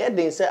pi na ye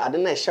den se ade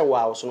na hye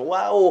wa so no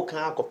wa o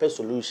kan akopɛ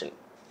solution.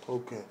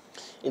 Okay.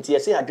 Nti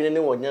yesi adwene ne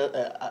wo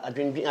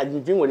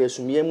adwendwin wo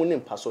asumie mu ne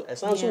mpa so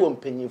esan so wo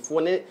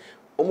mpanyimfo ne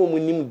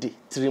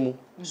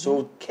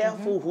so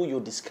careful who you're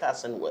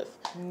discussing with,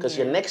 because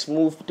your next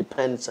move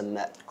depends on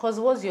that. Because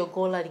what's your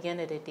goal at the end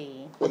of the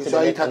day? Okay, so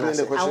are you tackling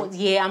the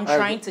question? I'm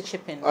trying to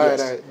chip in. All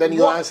right. Then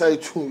you answer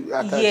it too.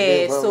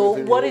 Yeah, so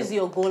what is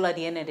your goal at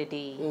the end of the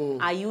day?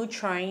 Are you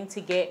trying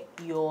to get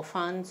your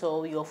fans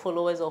or your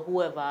followers or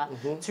whoever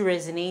to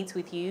resonate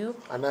with you?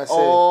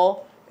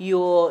 Or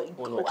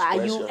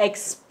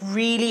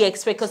really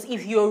express? Because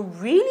if you're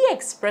really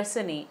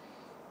expressing it,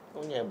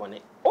 onye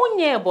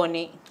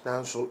boni.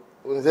 None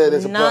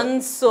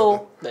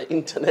so. The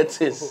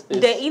internet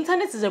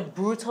is a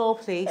brutal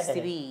place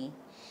to be.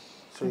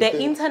 So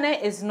the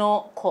internet is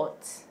not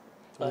caught.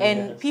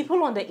 And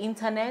people on the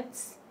internet,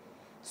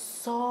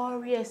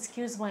 sorry,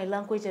 excuse my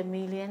language a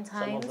million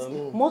times.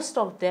 Most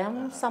of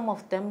them, some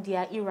of them, they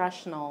are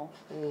irrational.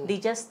 They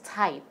just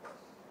type.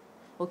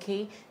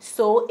 Okay?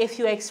 So if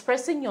you're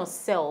expressing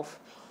yourself,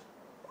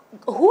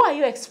 who are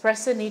you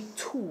expressing it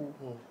to?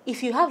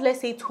 If you have,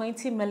 let's say,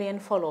 20 million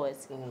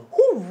followers,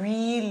 who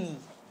really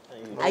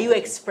are you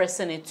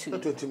expressing it to?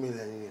 20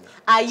 million.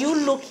 Are you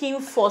looking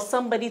for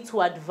somebody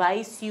to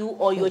advise you,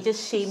 or you're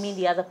just shaming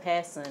the other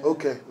person?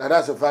 Okay, now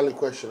that's a valid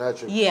question,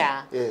 actually.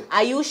 Yeah.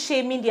 Are you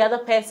shaming the other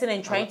person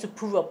and trying to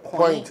prove a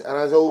point? And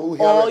I said,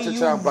 or you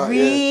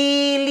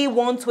really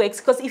want to,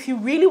 because if you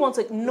really want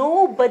to,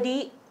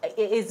 nobody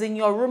is in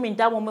your room in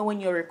that moment when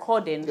you're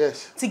recording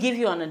to give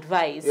you an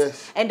advice.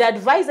 And the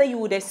advice that you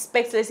would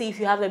expect, let's say if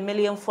you have 1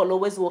 million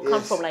followers, will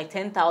come from like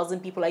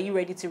 10,000 people. Are you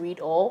ready to read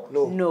all?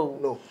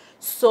 No.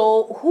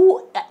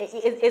 So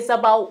it's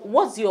about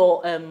what's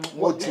your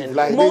motive?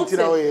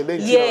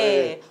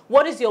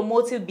 What is your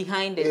motive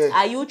behind it?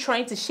 Are you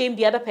trying to shame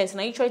the other person?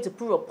 Are you trying to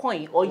prove a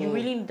point? Or you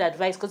really need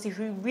advice? Because if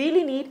you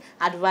really need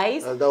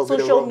advice,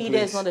 social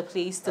media is not a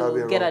place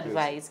to get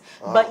advice.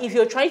 But if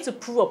you're trying to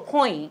prove a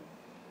point,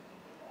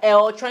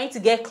 or trying to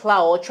get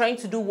clout, or trying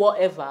to do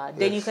whatever,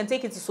 then you can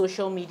take it to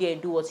social media and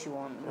do what you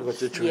want.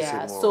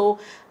 So,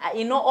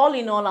 all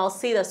in all, I'll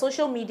say that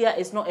social media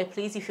is not a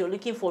place if you're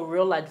looking for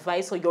real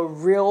advice or your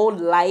real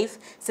life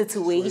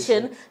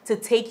situation to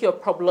take your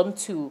problem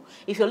to.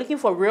 If you're looking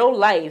for real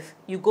life,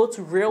 you go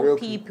to real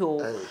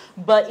people.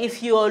 But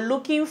if you're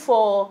looking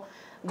for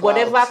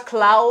whatever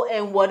clout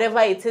and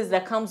whatever it is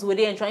that comes with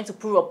it and trying to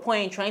prove a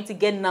point, trying to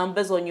get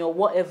numbers on your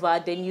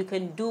whatever, then you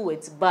can do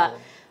it. But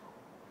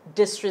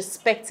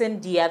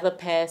disrespecting the other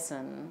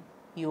person,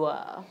 you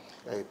are.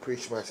 Hey,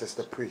 preach, my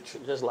sister, preach.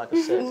 Just like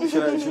I said.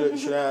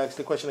 Should I ask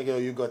the question again, or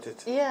you got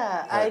it?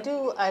 Yeah, I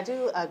do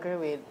agree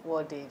with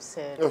what Dave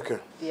said. Okay.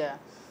 Yeah,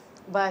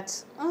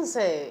 but I'll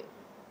say,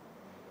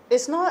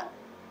 It's not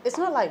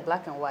like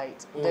black and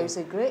white. There is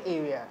a gray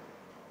area.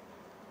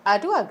 I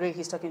do agree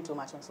he's talking too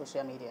much on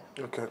social media.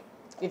 Okay.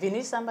 If you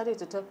need somebody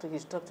to talk to, you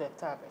should talk to a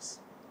therapist.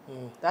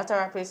 That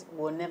therapist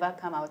will never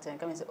come out and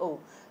come and say, oh,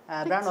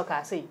 Brown or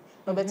Cassie,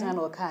 no better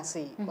no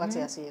Cassie, what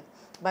you see.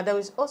 But there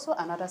is also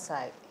another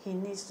side. He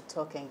needs to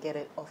talk and get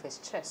it off his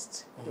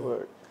chest.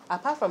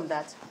 Apart from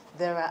that,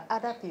 there are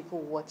other people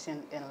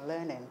watching and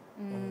learning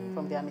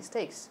from their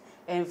mistakes.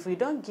 And if we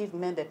don't give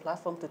men the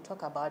platform to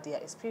talk about their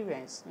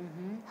experience,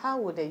 how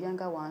would the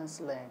younger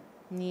ones learn?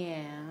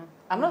 Yeah.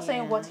 I'm not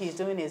saying what he's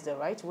doing is the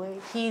right way.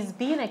 He's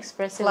being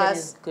expressive and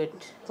is good.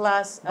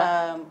 Plus,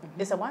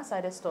 it's a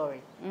one-sided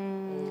story.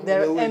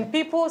 And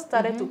people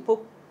started to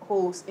poke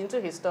holes into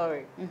his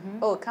story.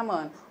 Oh, come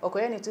on.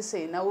 Okay, I need to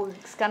say, now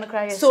it's kind of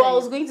cry. So I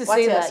was going to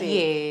say that,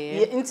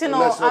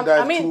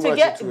 yeah. I mean, to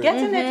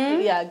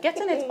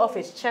getting it off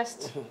his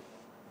chest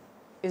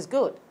is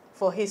good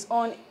for his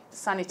own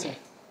sanity.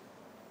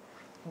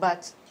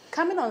 But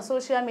coming on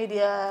social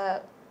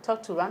media,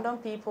 talk to random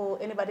people,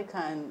 anybody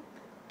can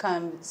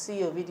see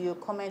your video,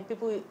 comment.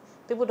 People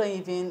don't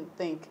even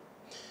think.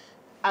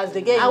 As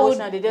they get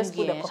emotional, they just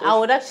put the comment. I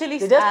would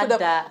actually add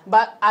that.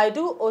 But I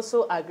do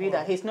also agree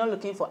that he's not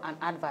looking for an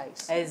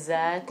advice.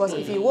 Exactly. Because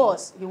if he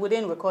was, he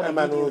wouldn't record a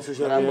video.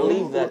 But I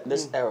believe that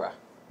this era,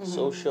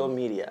 social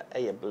media,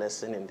 is a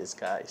blessing in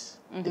disguise.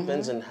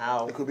 Depends on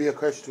how. It could be a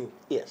curse too.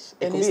 Yes,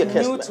 it could be a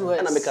curse.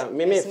 And I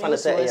make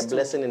say a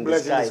blessing in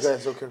disguise.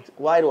 Okay.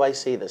 Why do I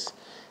say this?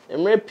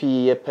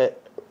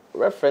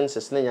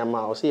 References na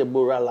nyama o say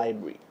Bora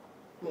library.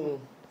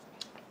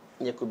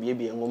 Nya could be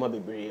a ngoma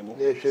bebree mu.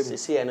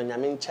 Se no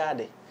nyame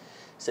nchade.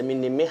 Se me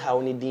nime how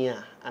ni din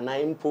a and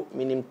I input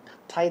meaning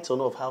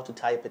title of how to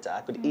type it. I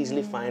could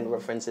easily find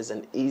references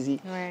and easy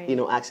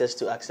access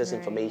to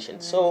information.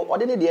 So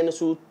ordinary the end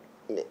so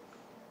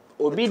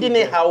obi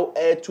dine how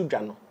to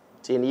dwano.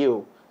 Tin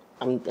you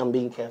I'm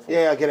being careful.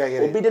 Yeah, I get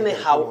it. Obi dine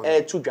how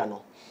to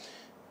dwano.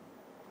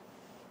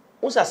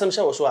 Once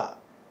assumption was so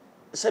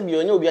sabi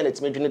onye obi na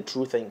time dwene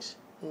true things.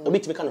 Obi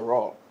time kind of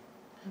raw.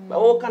 But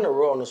all kind of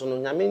raw no so no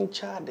nyame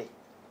nchade.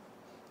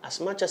 As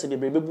much as the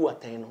bebu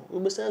atan no, we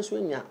be sense so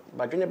nya,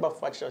 but dwene ba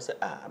fa kire say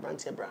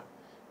abrantie bra.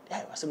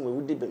 Yeah, asem we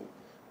wudi bem.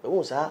 But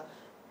won sa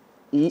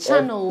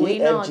channel we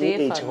now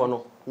dey fa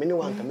no. Me ne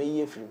wan ka me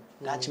ye firi.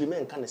 Da chi bi me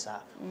nka ne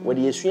sa. We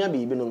dey esua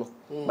bi bi no.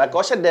 But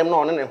ka dem na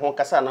one ne ho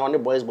kasa na one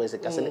boys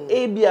kasa ne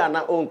e bia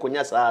na o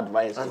nkonya sa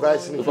advice.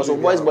 Because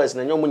boys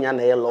na nyom nya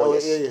na ye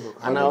lawyers.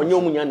 And na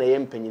nyom nya na ye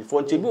mpanyin.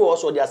 For nti bi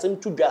also dey asem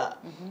tudwa.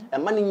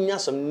 And man nya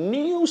some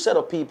new set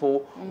of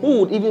people who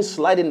would even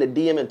slide in the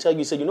DM and tell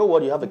you say you know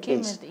what you have a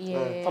case.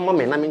 Fama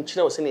me na me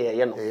chire o se ne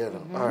ye no.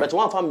 But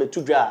one fam be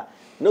tudwa.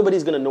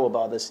 Nobody's going to know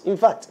about this. In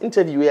fact,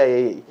 interview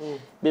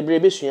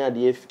bebrebe sua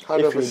de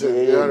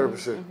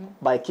 100%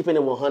 by keeping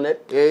it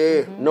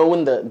 100,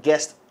 knowing the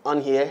guest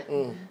on here.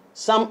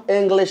 Some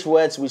English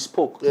words we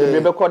spoke.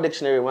 Bebrebe call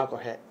dictionary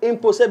mark here.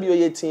 Impossible you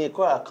yetin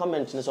call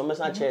comment in some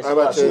message chairs.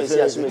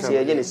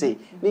 Say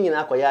ni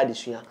nyina akoya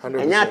adesua.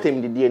 Enya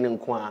atem de die ne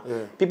nko a.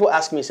 People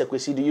ask me say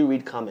Kwesi, do you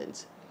read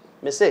comments?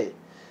 Me say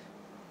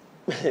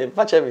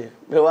patch me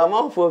wa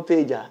man for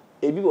page a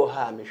ebi wo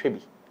ha me hwe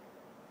bi.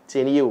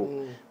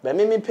 But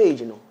me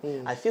page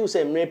I feel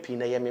say mrepi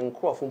na ye me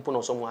nkrofo mpo no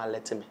so mo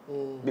alert me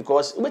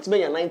because we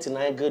bet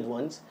 99 good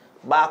ones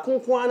ba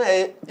konkwa na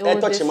e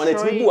touch man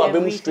it be bu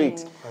abem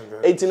straight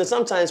 18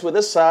 sometimes with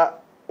this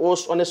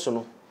was honest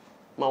no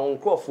ma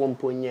nkrofo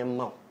mpo nyem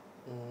ma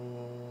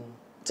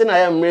tina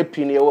ya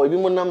mrepi na ye wo bi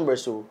mo number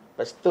so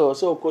but still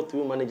so go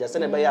through manager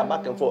send be ya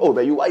back and forth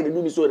but you why you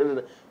do me so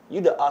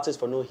you the artist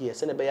for no here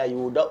send be ya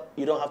you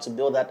don't have to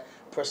build that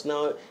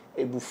personal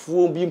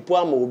ebufu bi mpo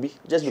amobi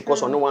just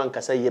because on no one can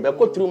say yeah but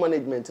go through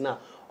management now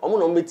omo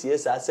no metie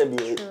sa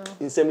sabi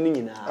insem ni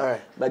nyina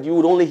but you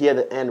would only hear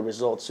the end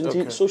result so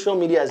social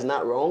media is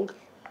not wrong.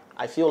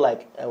 I feel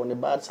like on the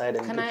bad side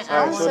and can I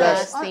ask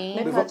just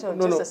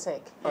a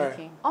sec.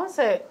 Okay. On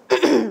say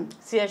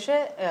si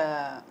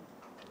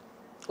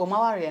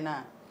omaware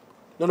na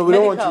no we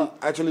don't want to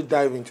actually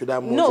dive into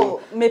that more.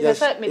 No, me make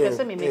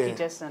it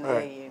just an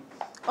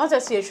on say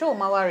si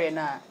omaware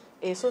na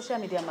a social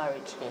media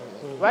marriage.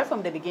 Right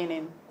from the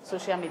beginning,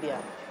 social media.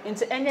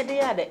 Into any day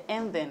at the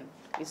ending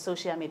is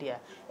social media.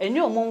 And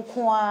you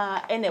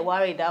monkwa any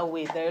worry that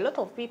way. There are a lot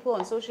of people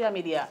on social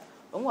media.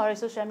 Worry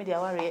social media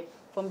worry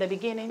from the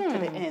beginning to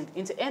the end.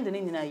 Into ending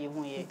in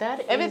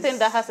everything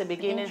that has a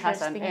beginning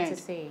has an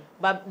end.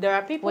 But there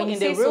are people in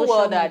the real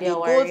world that they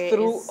go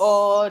through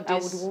all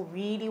this. I would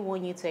really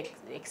want you to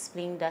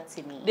explain that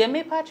to me. They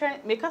make a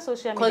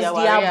social media because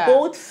they are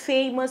both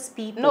famous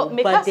people,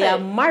 but their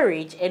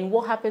marriage and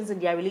what happens in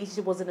their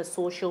relationship wasn't a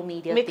social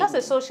media thing. Because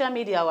a social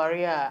media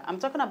warrior, I'm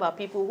talking about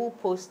people who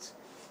post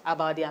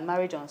about their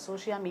marriage on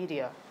social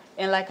media.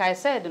 And like I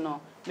said,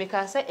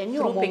 because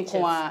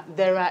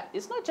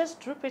it's not just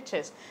true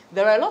pictures.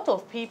 There are a lot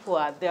of people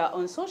they are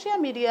on social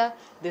media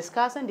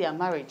discussing their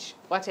marriage.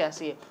 What you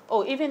say?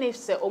 Oh, even if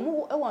say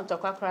want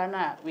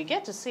to we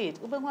get to see it.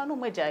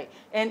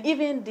 And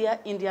even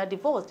in their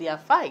divorce, their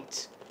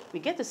fight, we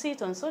get to see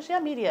it on social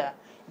media.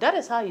 That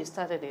is how you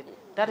started it.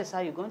 That is how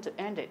you're going to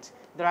end it.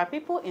 There are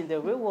people in the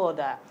real world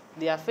that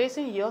they are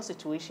facing your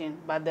situation,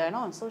 but they're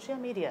not on social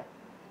media.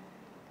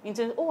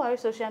 Are you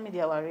social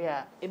media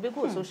warrior? A big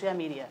good social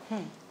media. All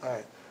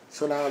right.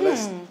 So now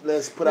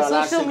let's put our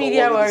last social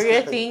media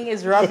warrior thing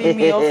is rubbing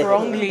me off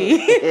wrongly.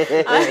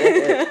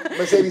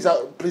 Merxedes,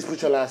 please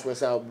put your last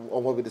words out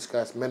on what we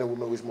discussed. Men and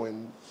women with more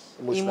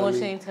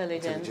emotional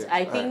intelligence.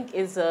 I think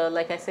is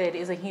like I said,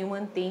 is a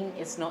human thing.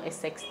 It's not a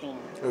sex thing.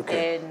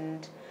 Okay.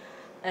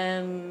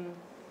 And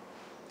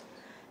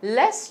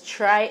let's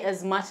try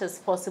as much as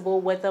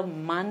possible, whether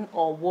man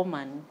or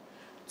woman,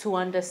 to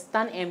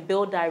understand and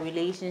build our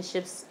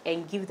relationships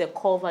and give the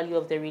core value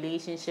of the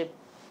relationship.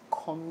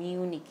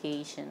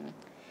 Communication.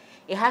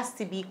 It has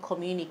to be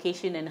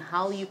communication and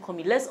how you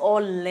communicate. Let's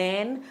all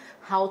learn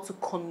how to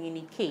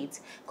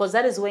communicate, because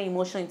that is where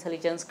emotional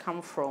intelligence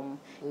comes from.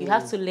 You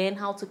have to learn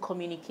how to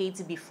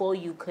communicate before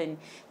you can,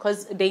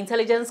 because the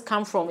intelligence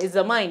comes from, is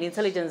the mind,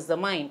 intelligence is the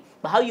mind,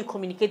 but how you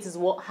communicate is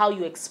how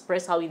you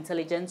express how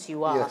intelligent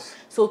you are. Yes.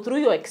 So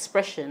through your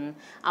expression,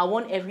 I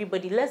want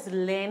everybody, let's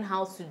learn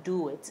how to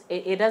do it.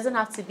 It doesn't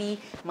have to be,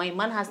 my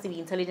man has to be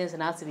intelligent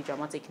and has to be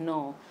dramatic.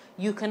 No.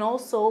 You can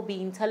also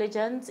be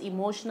intelligent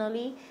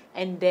emotionally,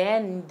 and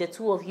then the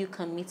two of you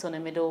can meet on a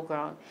middle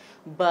ground.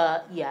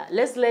 But yeah,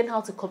 let's learn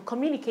how to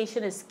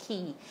communication is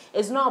key.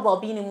 It's not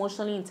about being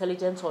emotionally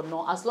intelligent or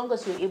not. As long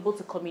as you're able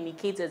to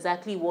communicate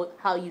exactly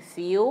how you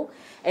feel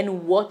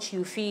and what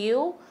you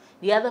feel,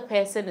 the other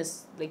person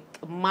is like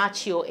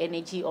match your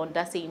energy on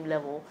that same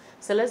level.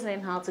 So let's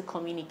learn how to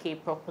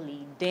communicate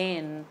properly.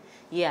 Then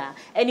yeah,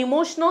 and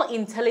emotional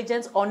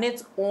intelligence on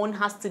its own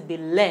has to be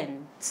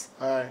learned.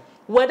 All right.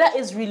 Whether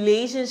it's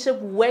relationship,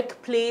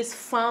 workplace,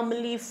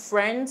 family,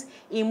 friends,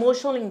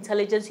 emotional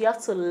intelligence, you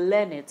have to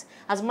learn it.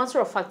 As a matter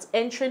of fact,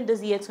 entering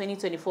this year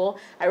 2024,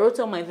 I wrote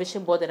on my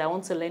vision board that I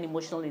want to learn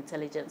emotional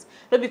intelligence.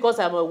 Not because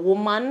I'm a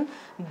woman,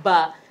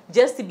 but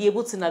just to be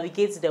able to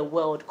navigate the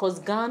world. Because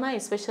Ghana,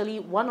 especially,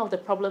 one of the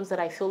problems that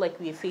I feel like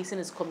we are facing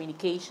is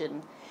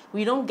communication.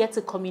 We don't get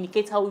to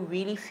communicate how we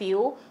really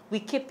feel. We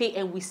keep it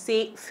and we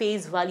say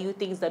face value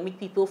things that make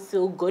people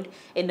feel good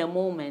in the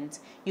moment.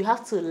 You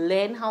have to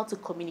learn how to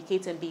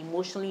communicate and be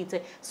emotionally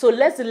intelligent. So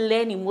let's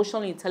learn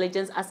emotional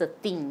intelligence as a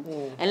thing.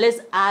 And let's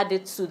add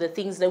it to the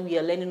things that we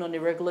are learning on a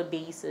regular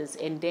basis.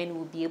 And then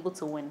we'll be able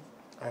to win.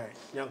 All right.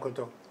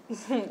 Nyankonton.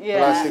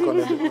 Yeah. On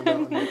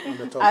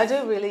the topic. I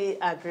do really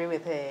agree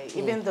with her,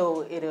 even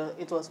though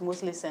it was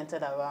mostly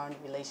centered around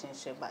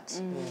relationship.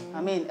 But I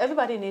mean,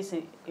 everybody needs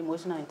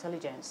emotional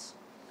intelligence,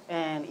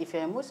 and if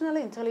you're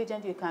emotionally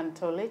intelligent, you can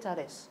tolerate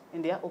others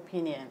in their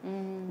opinion.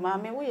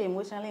 Mama, we are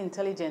emotionally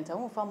intelligent. I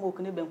won't find more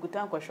can be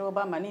kutan kwa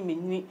shoba mani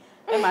mini.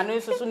 Emmanuel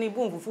so ni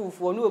boom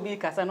fufu no be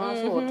kasano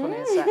so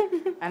otonesa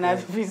and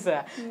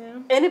visa.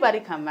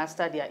 Anybody can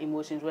master their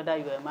emotions, whether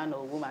you're a man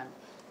or a woman,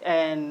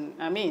 and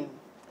I mean.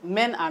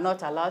 Men are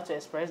not allowed to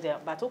express their,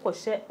 but feel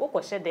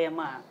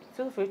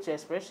free to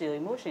express your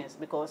emotions,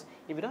 because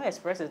if you don't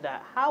express it,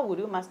 how would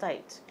you master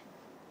it?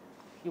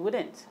 You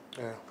wouldn't.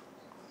 Yeah.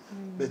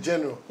 The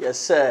general. Yes,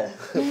 sir.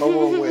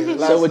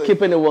 So we're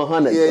keeping it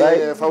 100, right?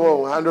 Yeah,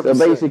 100%. So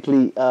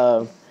basically,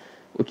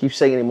 we keep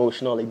saying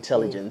emotional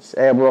intelligence.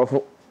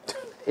 Bro,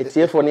 it's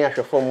here for the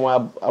from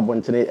what I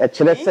want to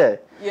say.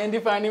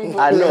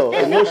 I know.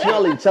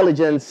 Emotional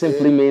intelligence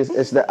simply means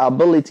it's the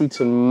ability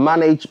to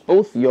manage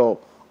both your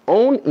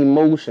own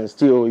emotions,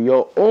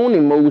 your own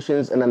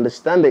emotions, and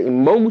understand the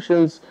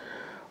emotions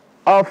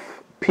of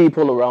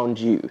people around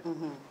you.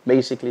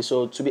 Basically,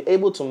 so to be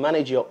able to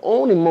manage your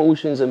own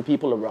emotions and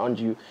people around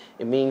you,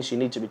 it means you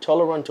need to be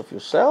tolerant of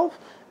yourself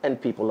and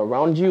people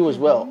around you as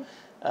well.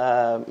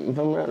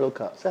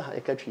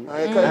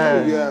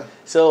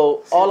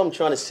 So all I'm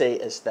trying to say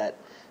is that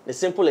the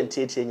simple and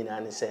teaching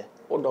and say,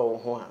 I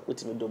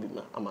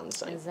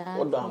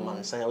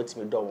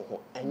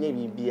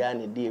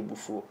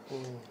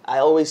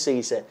always say,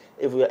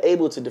 if we are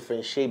able to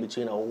differentiate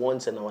between our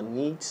wants and our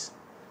needs,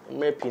 in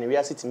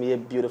reality to me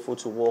beautiful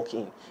to walk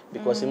in,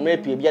 because in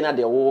Merpi be na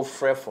the whole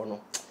free for no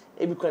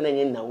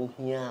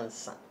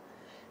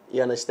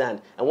you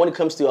understand. And when it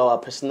comes to our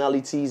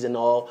personalities and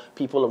all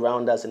people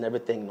around us and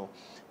everything, no,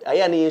 I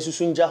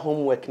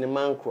homework in a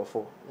man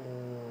for.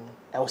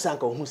 I was saying,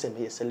 who said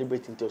me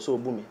celebrating to so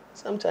booming.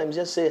 Sometimes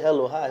just say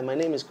hello, hi, my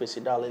name is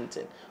Chrissy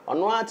Darlington. Or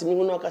no, I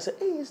say,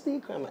 hey, it's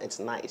DrCryme. It's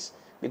nice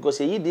because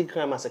you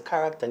DrCryme as a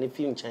character in the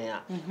film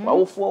China.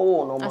 Our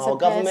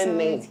government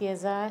name,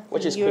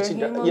 which is Chrissy,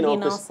 you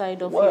know,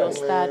 outside of your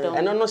stardom.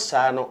 And no,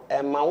 sano,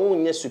 and my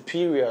own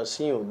superiors,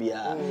 you know, be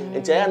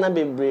and China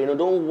be brain.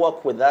 Don't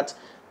work with that.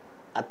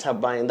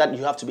 Atabain that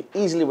you have to be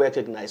easily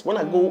recognized. When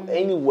I go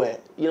anywhere,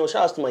 you know,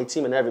 shout out to my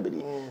team and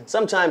everybody.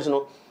 Sometimes, you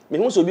know. Me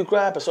who so be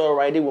cry person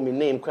already when me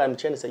name cry me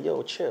and say,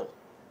 yo, chill.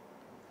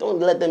 Don't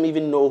let them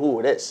even know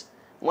who it is.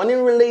 When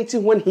in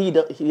relating when he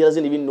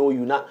doesn't even know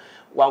you, not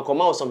one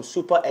come out some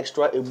super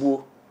extra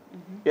ebu.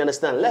 You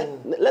understand?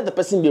 Let the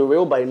person be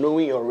real by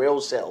knowing your real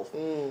self.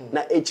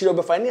 Now a chill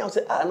be finding out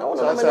say, ah, now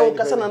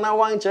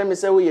me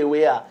say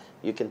we are.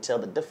 You can tell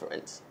the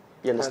difference.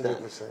 You understand?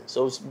 100%.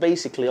 So it's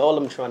basically, all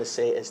I'm trying to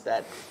say is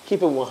that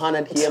keep it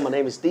 100 here. My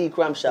name is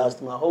DrCryme. Shout out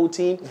to my whole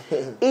team.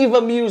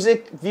 Eva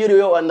music,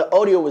 video, and the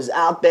audio is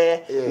out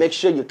there. Yeah. Make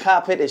sure you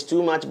copy it. It's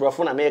too much, bro.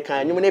 For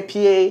American, you mean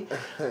PA?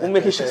 We're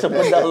making sure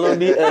someone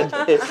download it.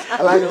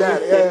 I like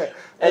that, yeah.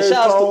 And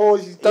shout out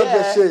to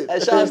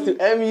to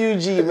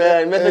MUG,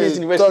 man, Methodist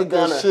University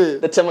Ghana,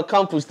 shit. the Tema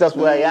campus. That's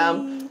where I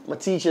am. My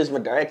teachers, my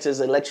directors,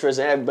 and lecturers,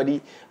 and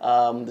everybody,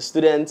 the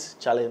students.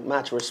 Charlie,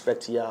 much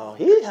respect to y'all.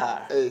 Hey,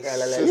 shout out.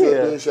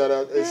 Hey, shout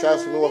out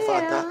to me,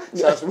 Wafata.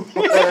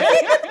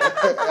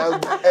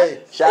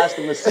 Shout out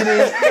to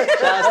Merxedes.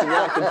 Shout out to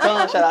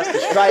Nyankonton. Shout out to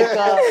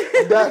Stryka.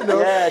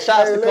 Yeah,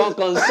 shout out to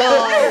Nkonkonsa.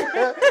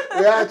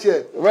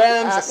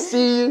 Rams, I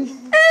see you.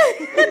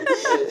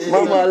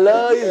 Mama, I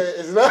love you.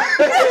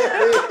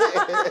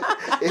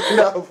 It's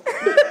enough.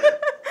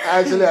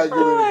 Actually, I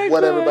agree with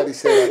what everybody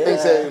said. I think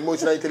say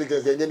emotional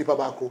intelligence.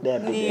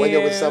 When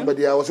you're with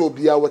somebody, I also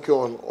be working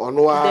on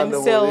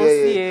themselves.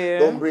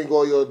 Don't bring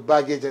all your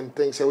baggage and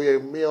things. Say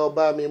me or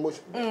buy me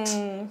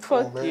emotion.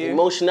 Fuck you.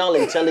 Emotional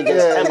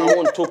intelligence. I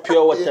want to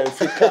pure water.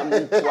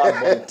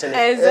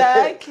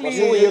 Exactly.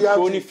 You have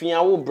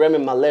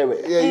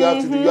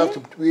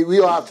to. We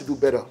all have to do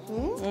better.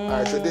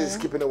 Alright, so this is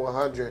Keeping It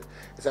 100.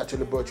 It's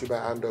actually brought to you by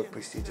Andog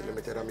Prestige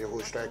Limited. I'm your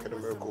host, Stryka the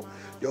Miracle.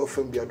 Your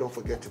film, don't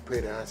forget to pray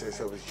the answer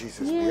yourself is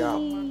Jesus. We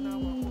out.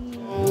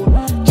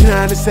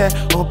 China said,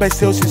 oh, best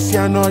sales is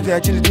no,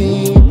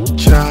 actually,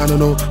 China,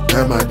 no,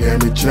 I'm a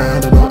damn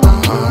China, no, I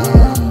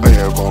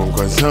am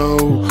Nkonkonsa,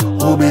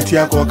 who be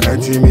Tiako,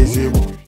 can't see me.